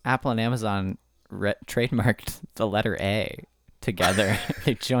think Apple and Amazon trademarked the letter A together.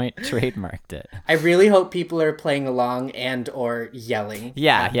 They joint trademarked it. I really hope people are playing along and or yelling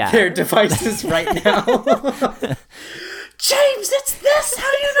Yeah. their devices right now. James, it's this!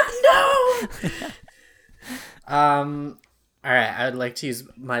 How do you not know? All right, I would like to use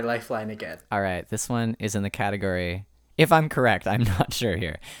my lifeline again. All right, this one is in the category, if I'm correct, I'm not sure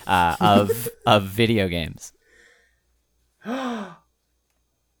here, of video games. I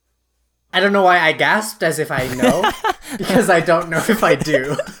don't know why I gasped as if I know, because I don't know if I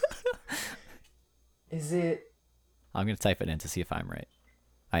do. Is it... I'm going to type it in to see if I'm right.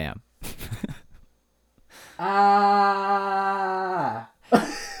 I am.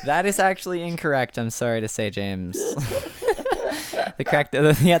 That is actually incorrect, I'm sorry to say, James.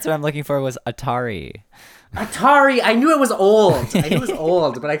 The answer I'm looking for was Atari. Atari! I knew it was old. I knew it was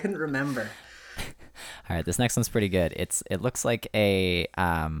old, but I couldn't remember. All right, this next one's pretty good. It looks like a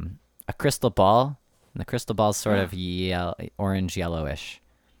crystal ball, and the crystal ball's sort of orange yellowish,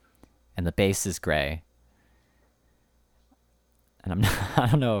 and the base is gray. And I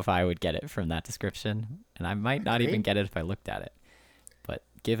don't know if I would get it from that description, and I might not even get it if I looked at it. But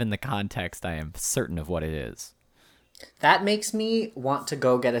given the context, I am certain of what it is. That makes me want to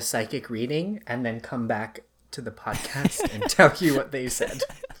go get a psychic reading and then come back to the podcast and tell you what they said.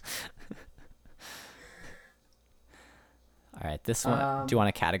 All right, this one. Do you want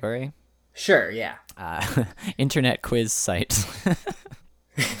a category? Sure, yeah. Internet quiz site.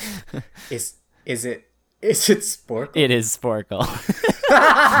 Is it Sporkle? It is Sporkle.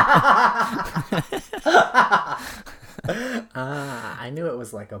 I knew it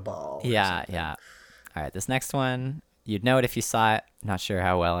was like a ball. Yeah. All right, this next one, you'd know it if you saw it. Not sure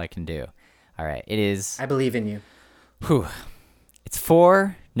how well I can do. All right, it is. I believe in you. It's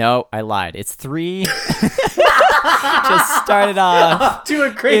 4. No, I lied. It's 3. Just started off To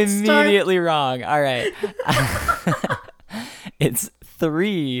a great immediately wrong. All right. It's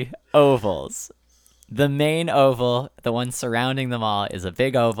 3 ovals. The main oval, the one surrounding them all, is a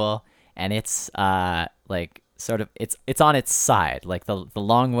big oval, and it's it's on its side. Like the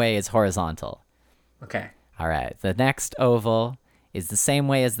long way is horizontal. Okay. All right. The next oval is the same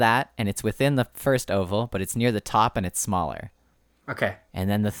way as that, and it's within the first oval, but it's near the top and it's smaller. Okay. And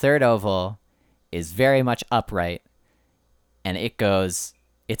then the third oval is very much upright, and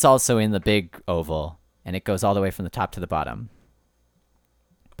it's also in the big oval, and it goes all the way from the top to the bottom.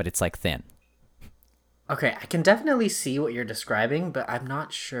 but it's like thin. Okay, I can definitely see what you're describing, but I'm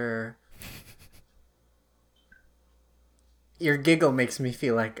not sure. Your giggle makes me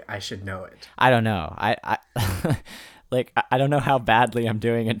feel like I should know it. I don't know. I like I don't know how badly I'm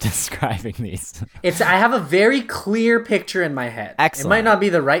doing at describing these. I have a very clear picture in my head. Excellent. It might not be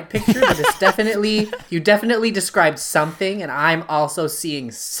the right picture, but it's definitely you definitely described something, and I'm also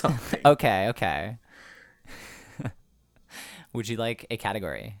seeing something. Okay. Would you like a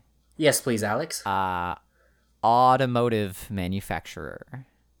category? Yes, please, Alex. Automotive manufacturer.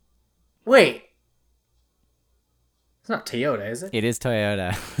 Wait. It's not Toyota, is it? It is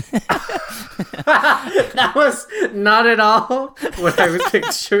Toyota. That was not at all what I was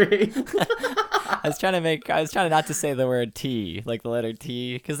picturing. I was trying not to say the word T, like the letter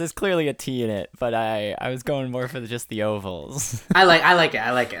T, because there's clearly a T in it, but I was going more for just the ovals. I like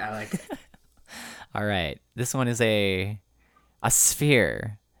it. All right. This one is a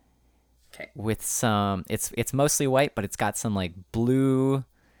sphere. Okay. With some it's mostly white, but it's got some like blue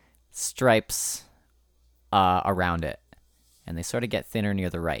stripes around it. And they sort of get thinner near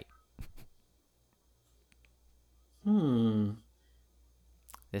the right.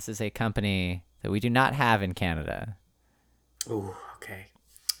 This is a company that we do not have in Canada. Ooh, okay.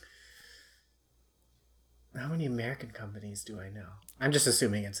 How many American companies do I know? I'm just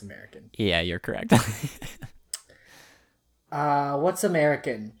assuming it's American. Yeah, you're correct. What's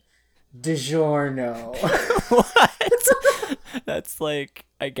American? DiGiorno. What? That's like,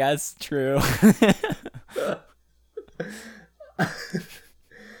 I guess, true.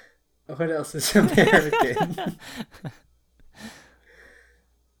 What else is American?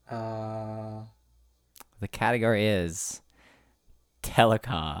 The category is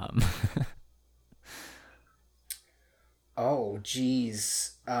telecom. Oh,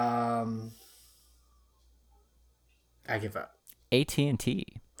 geez. I give up. AT&T.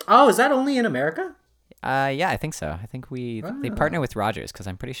 Oh, is that only in America? Yeah, I think so. I think they partner with Rogers because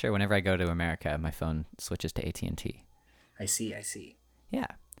I'm pretty sure whenever I go to America, my phone switches to AT&T. I see. Yeah.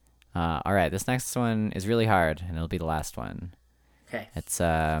 All right. This next one is really hard, and it'll be the last one. Okay. It's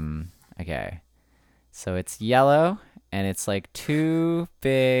okay. So it's yellow, and it's like two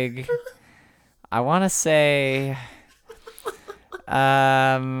big. I want to say.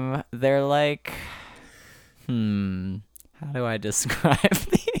 They're like. How do I describe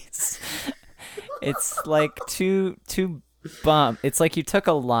these? It's like two bump. It's like you took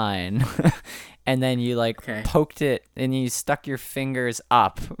a line, and then you like poked it, and you stuck your fingers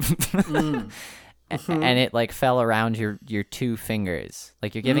up, and it like fell around your two fingers.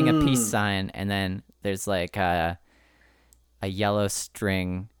 Like you're giving a peace sign, and then there's like a yellow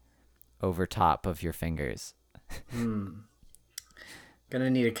string over top of your fingers. Gonna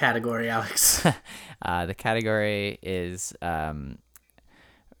need a category, Alex. The category is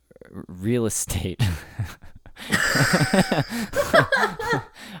real estate.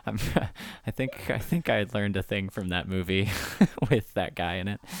 I think I learned a thing from that movie with that guy in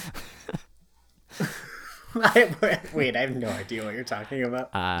it. Wait, I have no idea what you're talking about.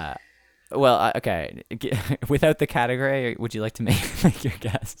 Well, okay. Without the category, would you like to make your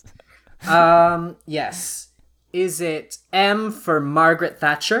guess? Yes. Is it M for Margaret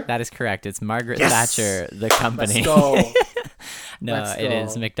Thatcher? That is correct. It's Margaret Thatcher, the company. Let's go. No, it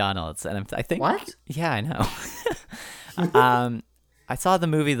is McDonald's, and I think. What? Yeah, I know. I saw the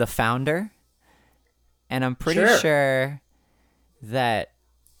movie The Founder, and I'm pretty sure that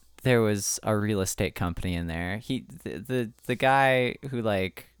there was a real estate company in there. The guy who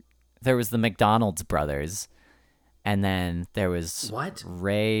there was the McDonald's brothers, and then there was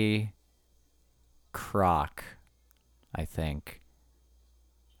Ray Kroc, I think.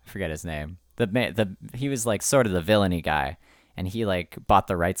 I forget his name. He was like sort of the villainy guy, and he like bought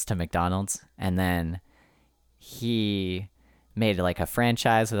the rights to McDonald's, and then he made like a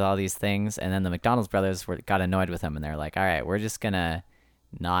franchise with all these things, and then the McDonald's brothers got annoyed with him, and they're like, all right, we're just gonna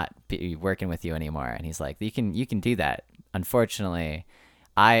not be working with you anymore. And he's like, you can do that. Unfortunately,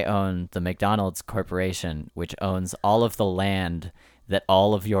 I own the McDonald's Corporation, which owns all of the land that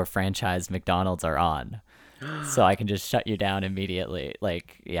all of your franchise McDonald's are on. So I can just shut you down immediately.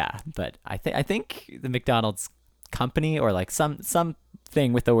 But I think the McDonald's company, or like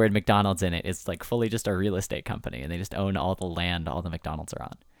something with the word McDonald's in it, is like fully just a real estate company, and they just own all the land all the McDonald's are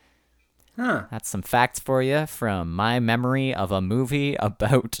on. Huh. That's some facts for you from my memory of a movie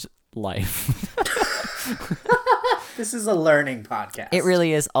about life. This is a learning podcast. It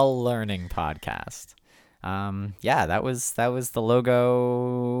really is a learning podcast. Yeah, that was the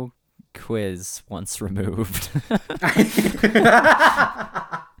logo quiz once removed.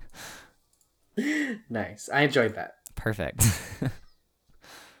 Nice. I enjoyed that. Perfect.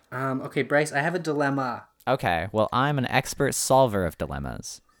 Okay, Bryce, I have a dilemma. Okay, well, I'm an expert solver of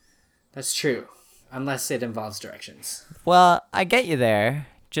dilemmas. That's true, unless it involves directions. Well, I get you there.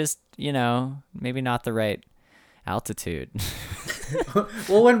 Just, maybe not the right altitude.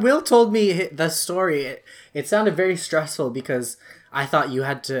 Well, when Will told me the story, it sounded very stressful because I thought you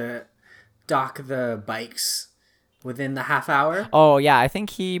had to dock the bikes within the half hour. Oh, yeah, I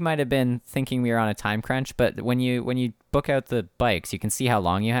think he might have been thinking we were on a time crunch, but when you book out the bikes, you can see how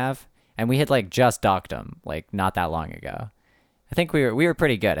long you have. And we had just docked them, not that long ago. I think we were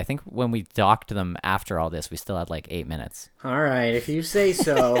pretty good. I think when we docked them after all this, we still had 8 minutes. All right, if you say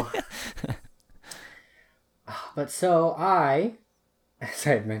so. But so I, as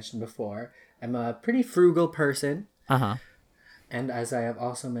I had mentioned before, am a pretty frugal person. Uh-huh. And as I have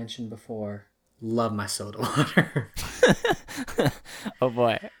also mentioned before, love my soda water. Oh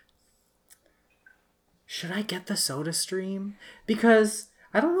boy. Should I get the Soda Stream? Because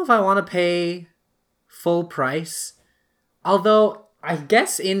I don't know if I want to pay full price. Although I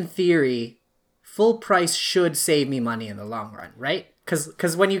guess in theory, full price should save me money in the long run, right?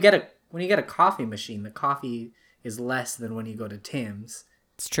 Because when you get a coffee machine, the coffee is less than when you go to Tim's.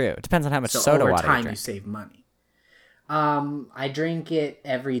 It's true. It depends on how much So soda over water time you drink. you save money. I drink it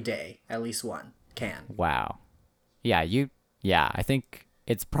every day, at least one can. Wow. Yeah, I think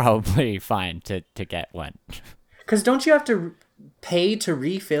it's probably fine to get one. Because don't you have to pay to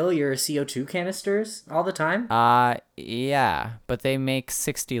refill your CO2 canisters all the time? Yeah, but they make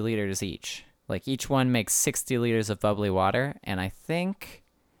 60 liters each. Each one makes 60 liters of bubbly water, and I think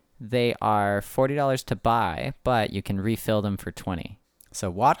they are $40 to buy, but you can refill them for 20. So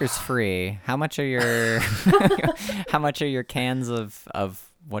water's free. How much are your how much are your cans of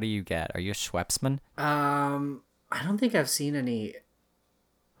what do you get? Are you a Schweppesman? I don't think I've seen any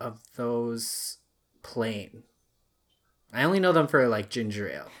of those plain. I only know them for ginger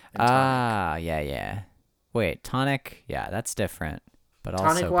ale. And tonic. Yeah. Wait, tonic? Yeah, that's different. But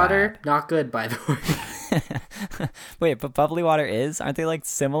Tonic also water, bad. not good, by the way. Wait, but bubbly water is? Aren't they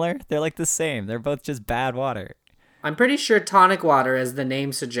similar? They're the same. They're both just bad water. I'm pretty sure tonic water, as the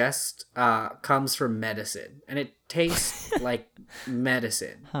name suggests, comes from medicine. And it tastes like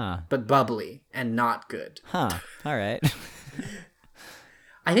medicine, but bubbly and not good. Huh. All right.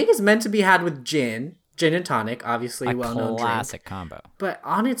 I think it's meant to be had with gin and tonic, obviously well-known classic drink. combo. But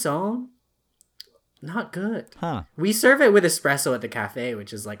on its own, not good. Huh. We serve it with espresso at the cafe,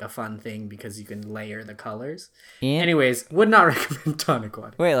 which is a fun thing because you can layer the colors. Anyways, would not recommend tonic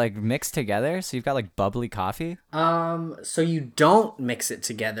water. Wait, mixed together? So you've got bubbly coffee? So you don't mix it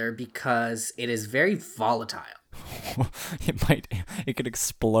together because it is very volatile. It could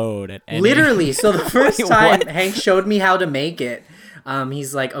explode at any... Literally. So the first Wait, time what? Hank showed me how to make it,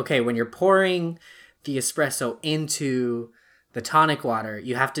 he's like, okay, when you're pouring the espresso into the tonic water,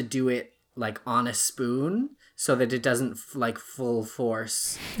 you have to do it on a spoon so that it doesn't full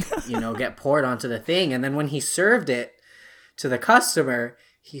force, get poured onto the thing. And then when he served it to the customer,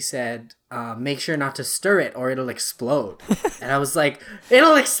 he said, make sure not to stir it or it'll explode. And I was like,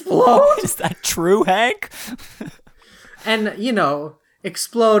 it'll explode? Is that true, Hank? And,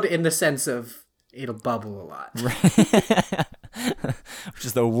 explode in the sense of it'll bubble a lot. Which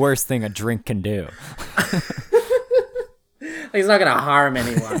is the worst thing a drink can do. It's not going to harm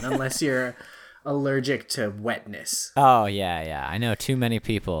anyone unless you're allergic to wetness. Oh, yeah. I know too many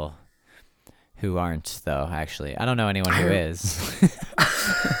people who aren't, though, actually. I don't know anyone who is.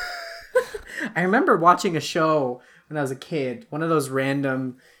 I remember watching a show when I was a kid, one of those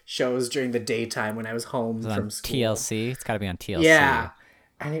random shows during the daytime when I was home from school. TLC? It's got to be on TLC. Yeah.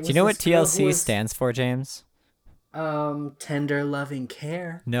 Do you know what TLC stands for, James? Tender loving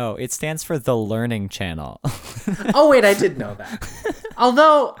care. No, it stands for The Learning Channel. Oh wait, I did know that.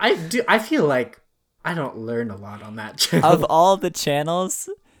 Although I feel like I don't learn a lot on that channel. Of all the channels,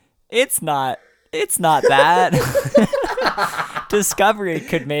 it's not that. Discovery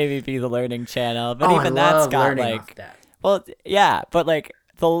could maybe be the Learning Channel, but even that's got that. Well, yeah, but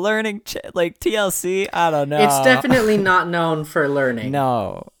the learning TLC, I don't know. It's definitely not known for learning.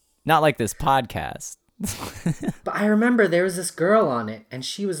 No, not like this podcast. But I remember there was this girl on it, and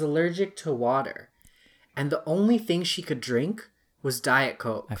she was allergic to water. And the only thing she could drink was Diet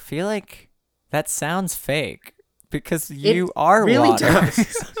Coke. I feel like that sounds fake because you are really water.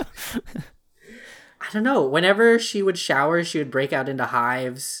 Does. I don't know. Whenever she would shower, she would break out into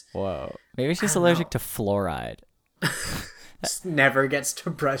hives. Whoa. Maybe she's allergic to fluoride. Just never gets to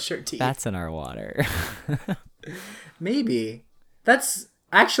brush her teeth. That's in our water. Maybe. That's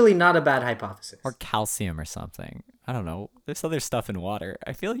actually not a bad hypothesis. Or calcium or something. I don't know. There's other stuff in water.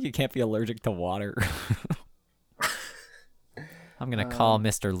 I feel like you can't be allergic to water. I'm gonna call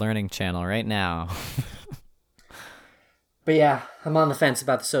Mr. Learning Channel right now. But yeah, I'm on the fence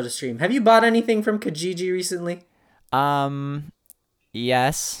about the SodaStream. Have you bought anything from Kijiji recently?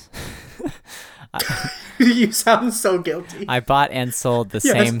 Yes. You sound so guilty. I bought and sold the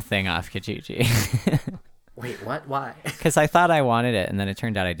Yes. same thing off Kijiji. Wait, what? Why? Because I thought I wanted it, and then it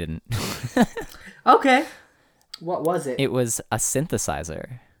turned out I didn't. Okay. What was it? It was a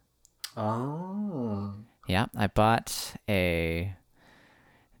synthesizer. Oh. Yeah, I bought a...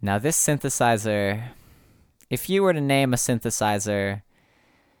 Now this synthesizer, if you were to name a synthesizer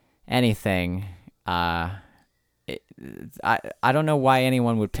anything, I don't know why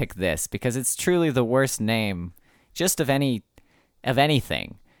anyone would pick this, because it's truly the worst name just of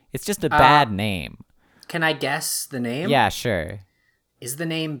anything. It's just a bad name. Can I guess the name? Yeah, sure. Is the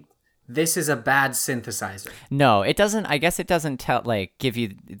name This is a Bad Synthesizer? No, it doesn't. I guess it doesn't give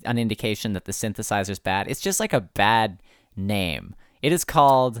you an indication that the synthesizer's bad. It's just like a bad name. It is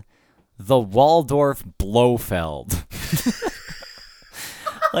called the Waldorf Blofeld.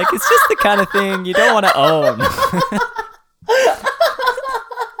 Like, it's just the kind of thing you don't want to own.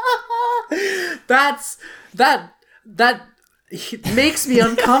 That makes me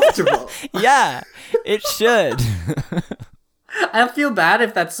uncomfortable. Yeah, it should. I feel bad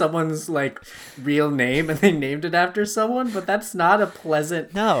if that's someone's like real name and they named it after someone, but that's not a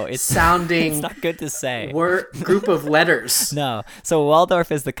pleasant No, it's sounding It's not good to say. group of letters. No. So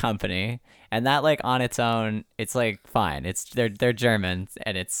Waldorf is the company, and that like on its own, it's like fine. It's they're German,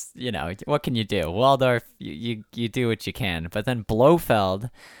 and it's, you know, what can you do? Waldorf, you do what you can. But then Blofeld,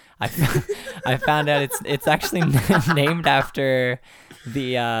 I found out it's actually named after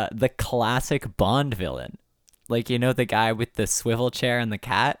the classic Bond villain. Like, you know, the guy with the swivel chair and the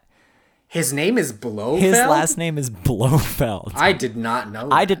cat? His name is Blofeld? His last name is Blofeld. I did not know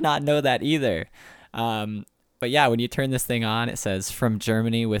that. I did not know that either. But yeah, when you turn this thing on, it says "From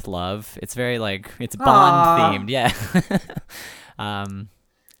Germany with Love." It's very like, it's Bond themed, yeah.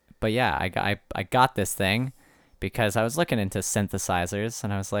 But yeah, I got this thing because I was looking into synthesizers,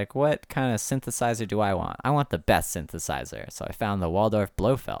 and I was like, what kind of synthesizer do I want? I want the best synthesizer. So I found the Waldorf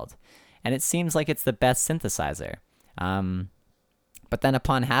Blofeld, and it seems like it's the best synthesizer. But then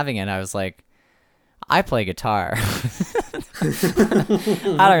upon having it, I was like, I play guitar. I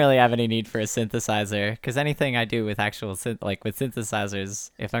don't really have any need for a synthesizer, because anything I do with with synthesizers,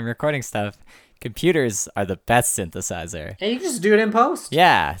 if I'm recording stuff, computers are the best synthesizer. And you can just do it in post.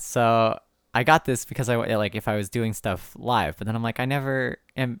 Yeah, so I got this because if I was doing stuff live, but then I'm like, I'm never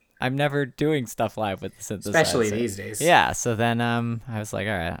doing stuff live with the synthesizer. Especially these days. Yeah, so then I was like,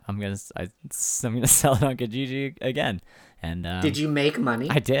 all right, I'm gonna sell it on Kijiji again. And did you make money?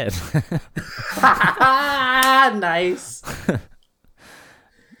 I did. Nice. But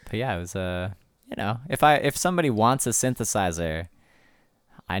yeah, it was if somebody wants a synthesizer,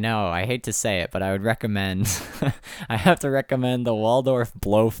 I know I hate to say it, but I would recommend I have to recommend the Waldorf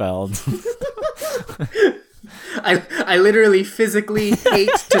Blofeld. I literally physically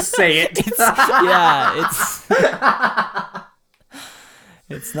hate to say it.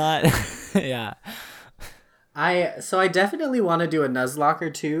 It's not yeah. I definitely want to do a Nuzlocke or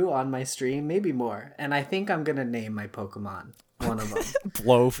two on my stream, maybe more. And I think I'm gonna name my Pokemon one of them.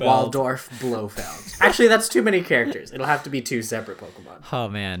 Blofeld. Waldorf Blofeld. Actually, that's too many characters. It'll have to be two separate Pokemon. Oh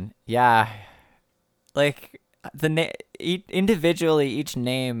man, yeah. Like individually, each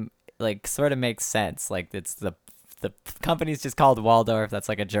name like sort of makes sense. Like it's the company's just called Waldorf. That's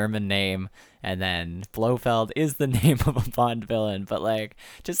like a German name, and then Blofeld is the name of a Bond villain. But like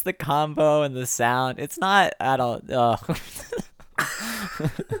just the combo and the sound, it's not at all.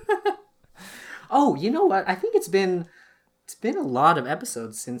 Oh, you know what? I think it's been a lot of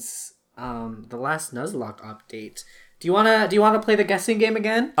episodes since the last Nuzlocke update. Do you wanna play the guessing game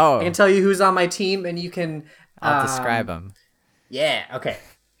again? Oh, I can tell you who's on my team, and you can. I'll describe them. Yeah. Okay.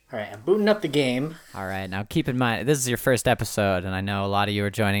 All right. I'm booting up the game. All right. Now keep in mind, this is your first episode, and I know a lot of you are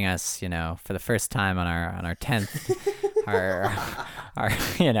joining us, for the first time on our 10th, our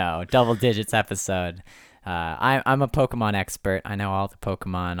double digits episode. I'm a Pokemon expert. I know all the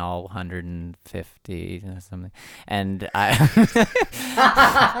Pokemon, all 150 or something, and I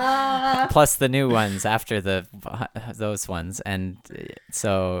plus the new ones after those ones, and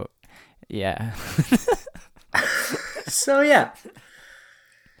so yeah. So yeah.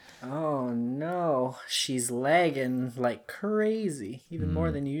 Oh no, she's lagging like crazy, even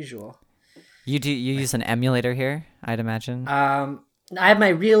more than usual. You use an emulator here, I'd imagine. I have my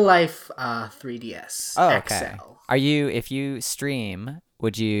real life 3DS okay. XL. If you stream,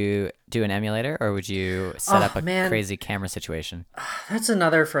 would you do an emulator, or would you set up a crazy camera situation? That's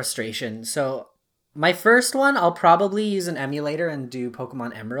another frustration. So My first one, I'll probably use an emulator and do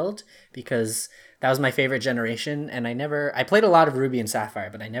Pokemon Emerald because that was my favorite generation, and I played a lot of Ruby and Sapphire,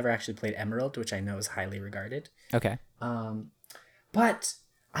 but I never actually played Emerald, which I know is highly regarded. Okay. But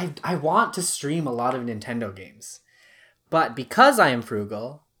I want to stream a lot of Nintendo games. But because I am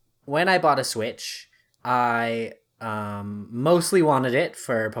frugal, when I bought a Switch, I mostly wanted it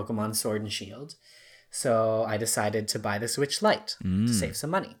for Pokemon Sword and Shield. So I decided to buy the Switch Lite to save some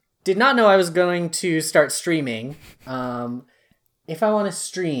money. Did not know I was going to start streaming. If I want to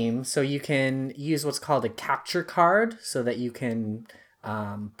stream, so you can use what's called a capture card so that you can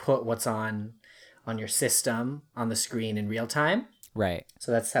put what's on your system on the screen in real time. Right.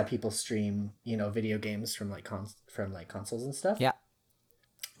 So that's how people stream, video games from consoles and stuff. Yeah.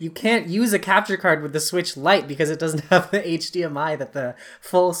 You can't use a capture card with the Switch Lite because it doesn't have the HDMI that the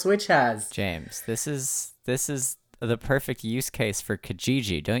full Switch has. James, this is the perfect use case for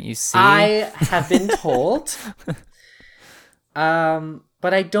Kijiji, don't you see? I have been told,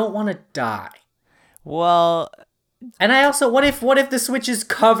 but I don't want to die. Well, and I also, what if the Switch is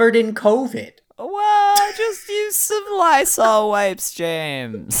covered in COVID? Just use some Lysol wipes,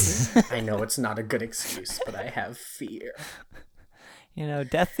 James. I know it's not a good excuse, but I have fear.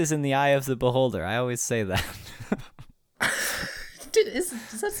 Death is in the eye of the beholder. I always say that. Is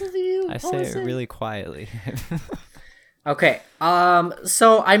that something you I say it really quietly. Okay,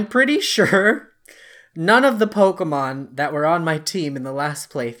 so I'm pretty sure none of the Pokemon that were on my team in the last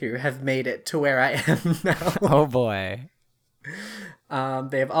playthrough have made it to where I am now. Oh boy.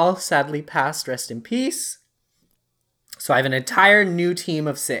 They have all sadly passed, rest in peace. So I have an entire new team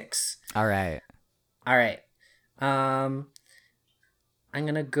of 6. All right. I'm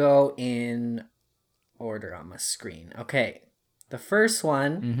gonna go in order on my screen. Okay, the first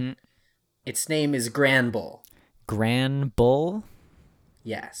one, its name is Granbull. Granbull?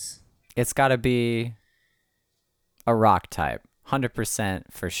 Yes. It's gotta be a rock type. 100%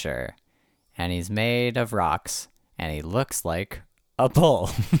 for sure. And he's made of rocks, and he looks like a bull.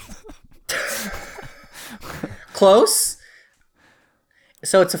 Close.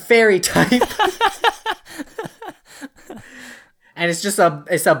 So it's a fairy type. And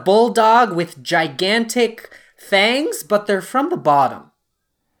it's a bulldog with gigantic fangs, but they're from the bottom.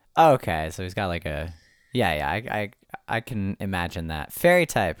 Okay, so he's got like a I can imagine that. Fairy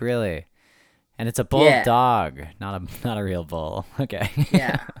type, really. And it's a bulldog, not a real bull. Okay.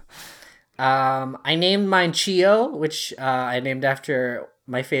 Yeah. I named mine Chio, which I named after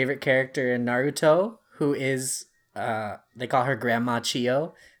my favorite character in Naruto, who is they call her Grandma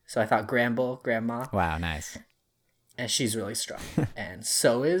Chio. So I thought Granbull, Grandma. Wow, nice. And she's really strong. And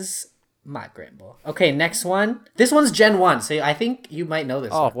so is my Granbull. Okay, next one. This one's Gen 1, so I think you might know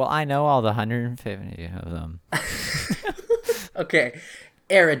this one. Oh, well, I know all the 150 of them. Okay,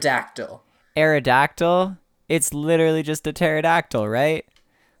 Aerodactyl. Aerodactyl? It's literally just a pterodactyl, right?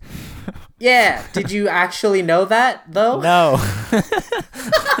 Yeah, did you actually know that, though? No.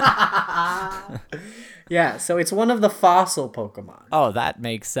 Yeah, so it's one of the fossil Pokemon. Oh, that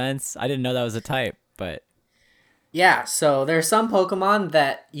makes sense. I didn't know that was a type, but... Yeah, so there are some Pokemon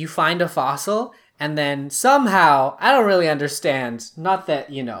that you find a fossil, and then somehow, I don't really understand, not that,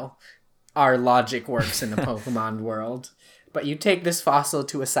 our logic works in the Pokemon world, but you take this fossil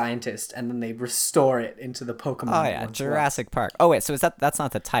to a scientist, and then they restore it into the Pokemon. Oh yeah, Jurassic Park. Oh wait, so that's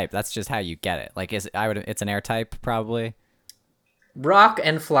not the type, that's just how you get it. Like, it's an air type, probably? Rock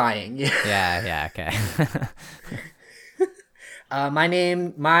and flying. Yeah, okay.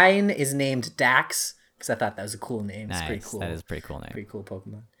 Mine is named Dax, because I thought that was a cool name. Nice. It's pretty cool. That is a pretty cool name. Pretty cool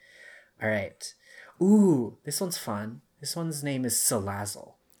Pokemon. All right. Ooh, this one's fun. This one's name is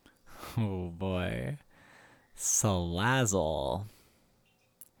Salazzle. Oh boy. Salazzle.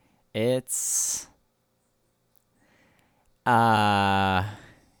 It's a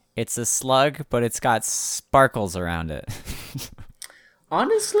slug, but it's got sparkles around it.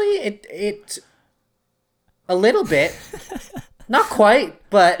 Honestly, it a little bit. Not quite,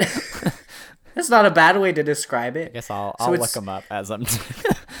 but that's not a bad way to describe it. I guess I'll look them up as I'm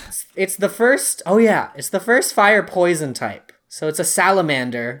It's the first it's the first fire poison type. So it's a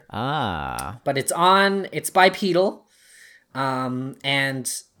salamander. But it's bipedal.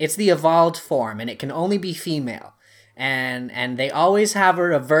 And it's the evolved form, and it can only be female. And they always have a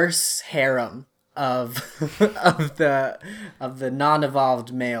reverse harem of the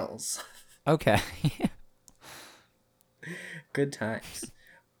non-evolved males. Okay. Good times.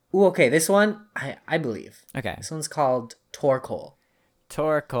 Ooh, okay, this one I believe. Okay. This one's called Torkoal.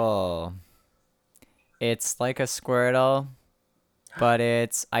 Torkoal. It's like a Squirtle, but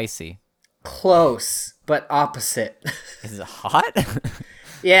it's icy. Close, but opposite. Is it hot?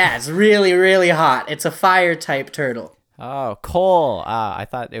 Yeah, it's really, really hot. It's a fire type turtle. Oh, coal. Ah, I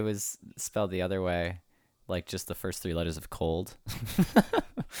thought it was spelled the other way, like just the first three letters of cold.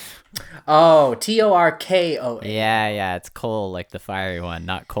 Oh, Torkoa. Yeah, it's coal like the fiery one,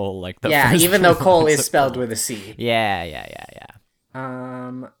 not coal like the Yeah, first even three though coal letters is of spelled coal. with a C. Yeah.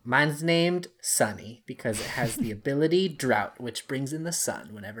 Mine's named Sunny because it has the ability Drought, which brings in the sun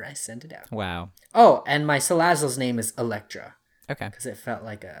whenever I send it out. Wow. Oh, and my Salazzle's name is Electra Okay. because it felt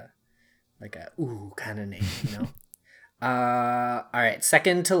like a ooh kind of name, you know. All right,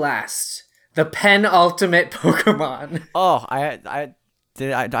 second to last, the penultimate Pokemon. Oh, I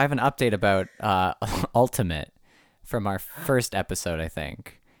have an update about Ultimate from our first episode, I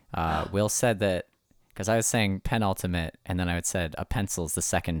think. Will said that because I was saying penultimate, and then I had said a pencil's the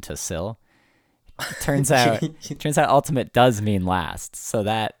second to sill. Turns out Ultimate does mean last, so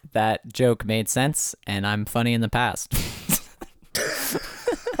that joke made sense, and I'm funny in the past.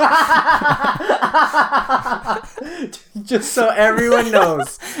 Just so everyone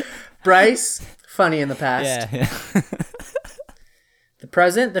knows, Bryce, funny in the past. Yeah. The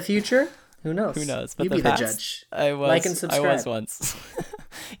present, the future, who knows? Who knows? But You the be past, the judge. I was. Like and subscribe. I was once.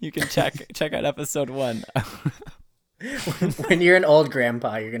 You can check out episode 1. When you're an old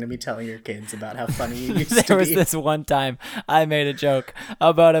grandpa, you're gonna be telling your kids about how funny you used to There was be. this one time I made a joke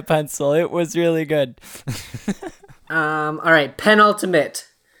about a pencil. It was really good. All right, penultimate,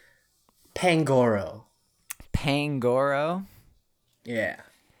 Pangoro. Pangoro. Yeah.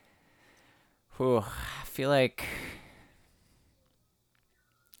 Whew, I feel like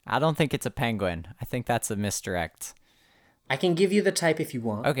I don't think it's a penguin. I think that's a misdirect. I can give you the type if you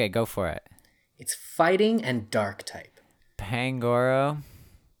want. Okay, go for it. It's fighting and dark type. Pangoro.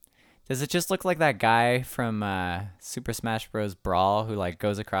 Does it just look like that guy from Super Smash Bros. Brawl who like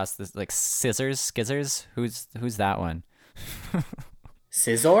goes across this like Skizzers? Who's that one?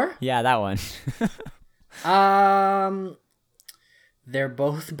 Scizor? Yeah, that one. They're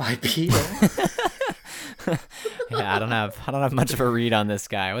both bipedal. Yeah, I don't have much of a read on this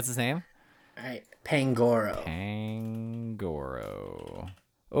guy. What's his name? All right, Pangoro. Pangoro.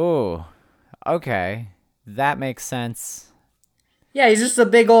 Oh, okay. That makes sense. Yeah, he's just a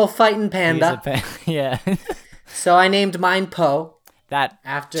big old fighting panda. Yeah. So I named mine Poe. That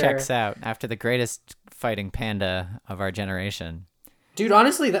After- checks out. After the greatest fighting panda of our generation. Dude,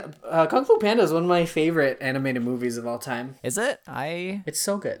 honestly, that Kung Fu Panda is one of my favorite animated movies of all time. Is it? It's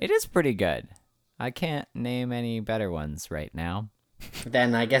so good. It is pretty good. I can't name any better ones right now.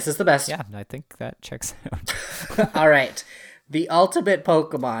 Then I guess it's the best. Yeah, I think that checks out. All right. The ultimate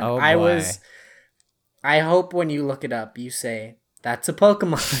Pokemon. Oh, boy. I hope when you look it up, you say, that's a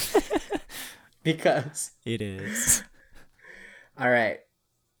Pokemon. Because. It is. All right.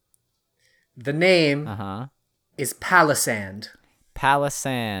 The name Uh-huh. is Palisand.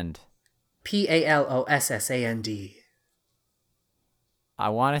 Palisand. Palossand. I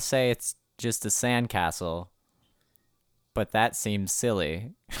want to say it's just a sandcastle, but that seems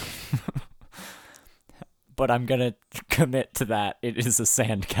silly. But I'm going to commit to that. It is a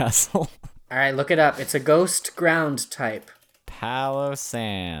sandcastle. All right, look it up. It's a ghost ground type.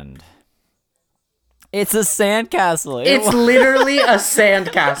 Palisand. It's a sandcastle. It's literally a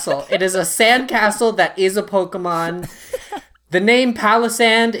sandcastle. It is a sandcastle that is a Pokemon. The name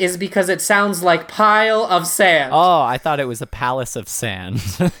Palisand is because it sounds like pile of sand. Oh, I thought it was a palace of sand.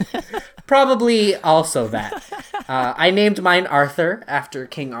 Probably also that. I named mine Arthur after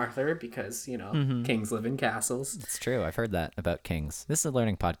King Arthur because, you know, kings live in castles. It's true. I've heard that about kings. This is a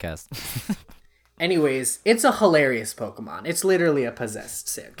learning podcast. Anyways, it's a hilarious Pokemon. It's literally a possessed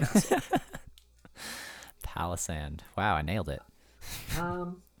sandcastle. Palisand. Wow, I nailed it.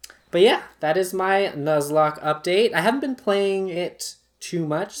 But yeah, that is my Nuzlocke update. I haven't been playing it too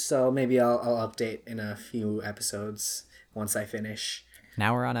much, so maybe I'll update in a few episodes once I finish.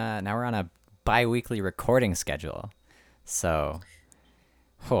 Now we're on a bi-weekly recording schedule. So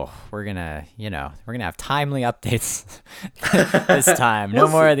we're gonna have timely updates this time. No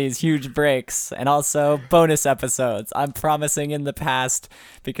more of these huge breaks, and also bonus episodes. I'm promising in the past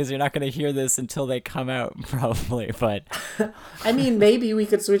because you're not gonna hear this until they come out probably, but I mean, maybe we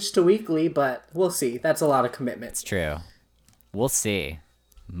could switch to weekly, but we'll see. That's a lot of commitment. it's true. We'll see.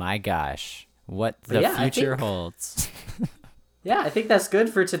 My gosh, what the yeah, I future think- holds. Yeah, I think that's good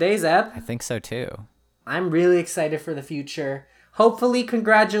for today's app. I think so too. I'm really excited for the future. Hopefully,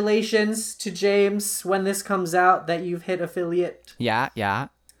 congratulations to James when this comes out that you've hit affiliate. Yeah. Yeah.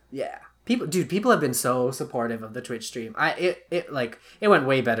 People have been so supportive of the Twitch stream. It went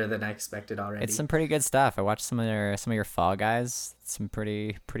way better than I expected already. It's some pretty good stuff. I watched some of your Fall Guys. Some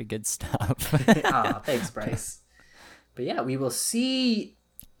pretty good stuff. Aw, thanks, Bryce. But yeah, we will see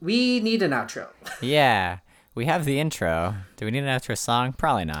we need an outro. Yeah, we have the intro. Do we need an outro song?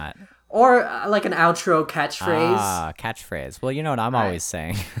 Probably not. Or like an outro catchphrase. Ah, catchphrase. Well, you know what I'm All right. always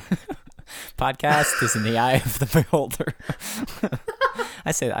saying. Podcast is in the eye of the beholder.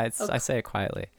 I say it quietly.